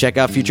 You can check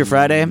out Future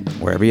Friday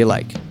wherever you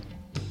like.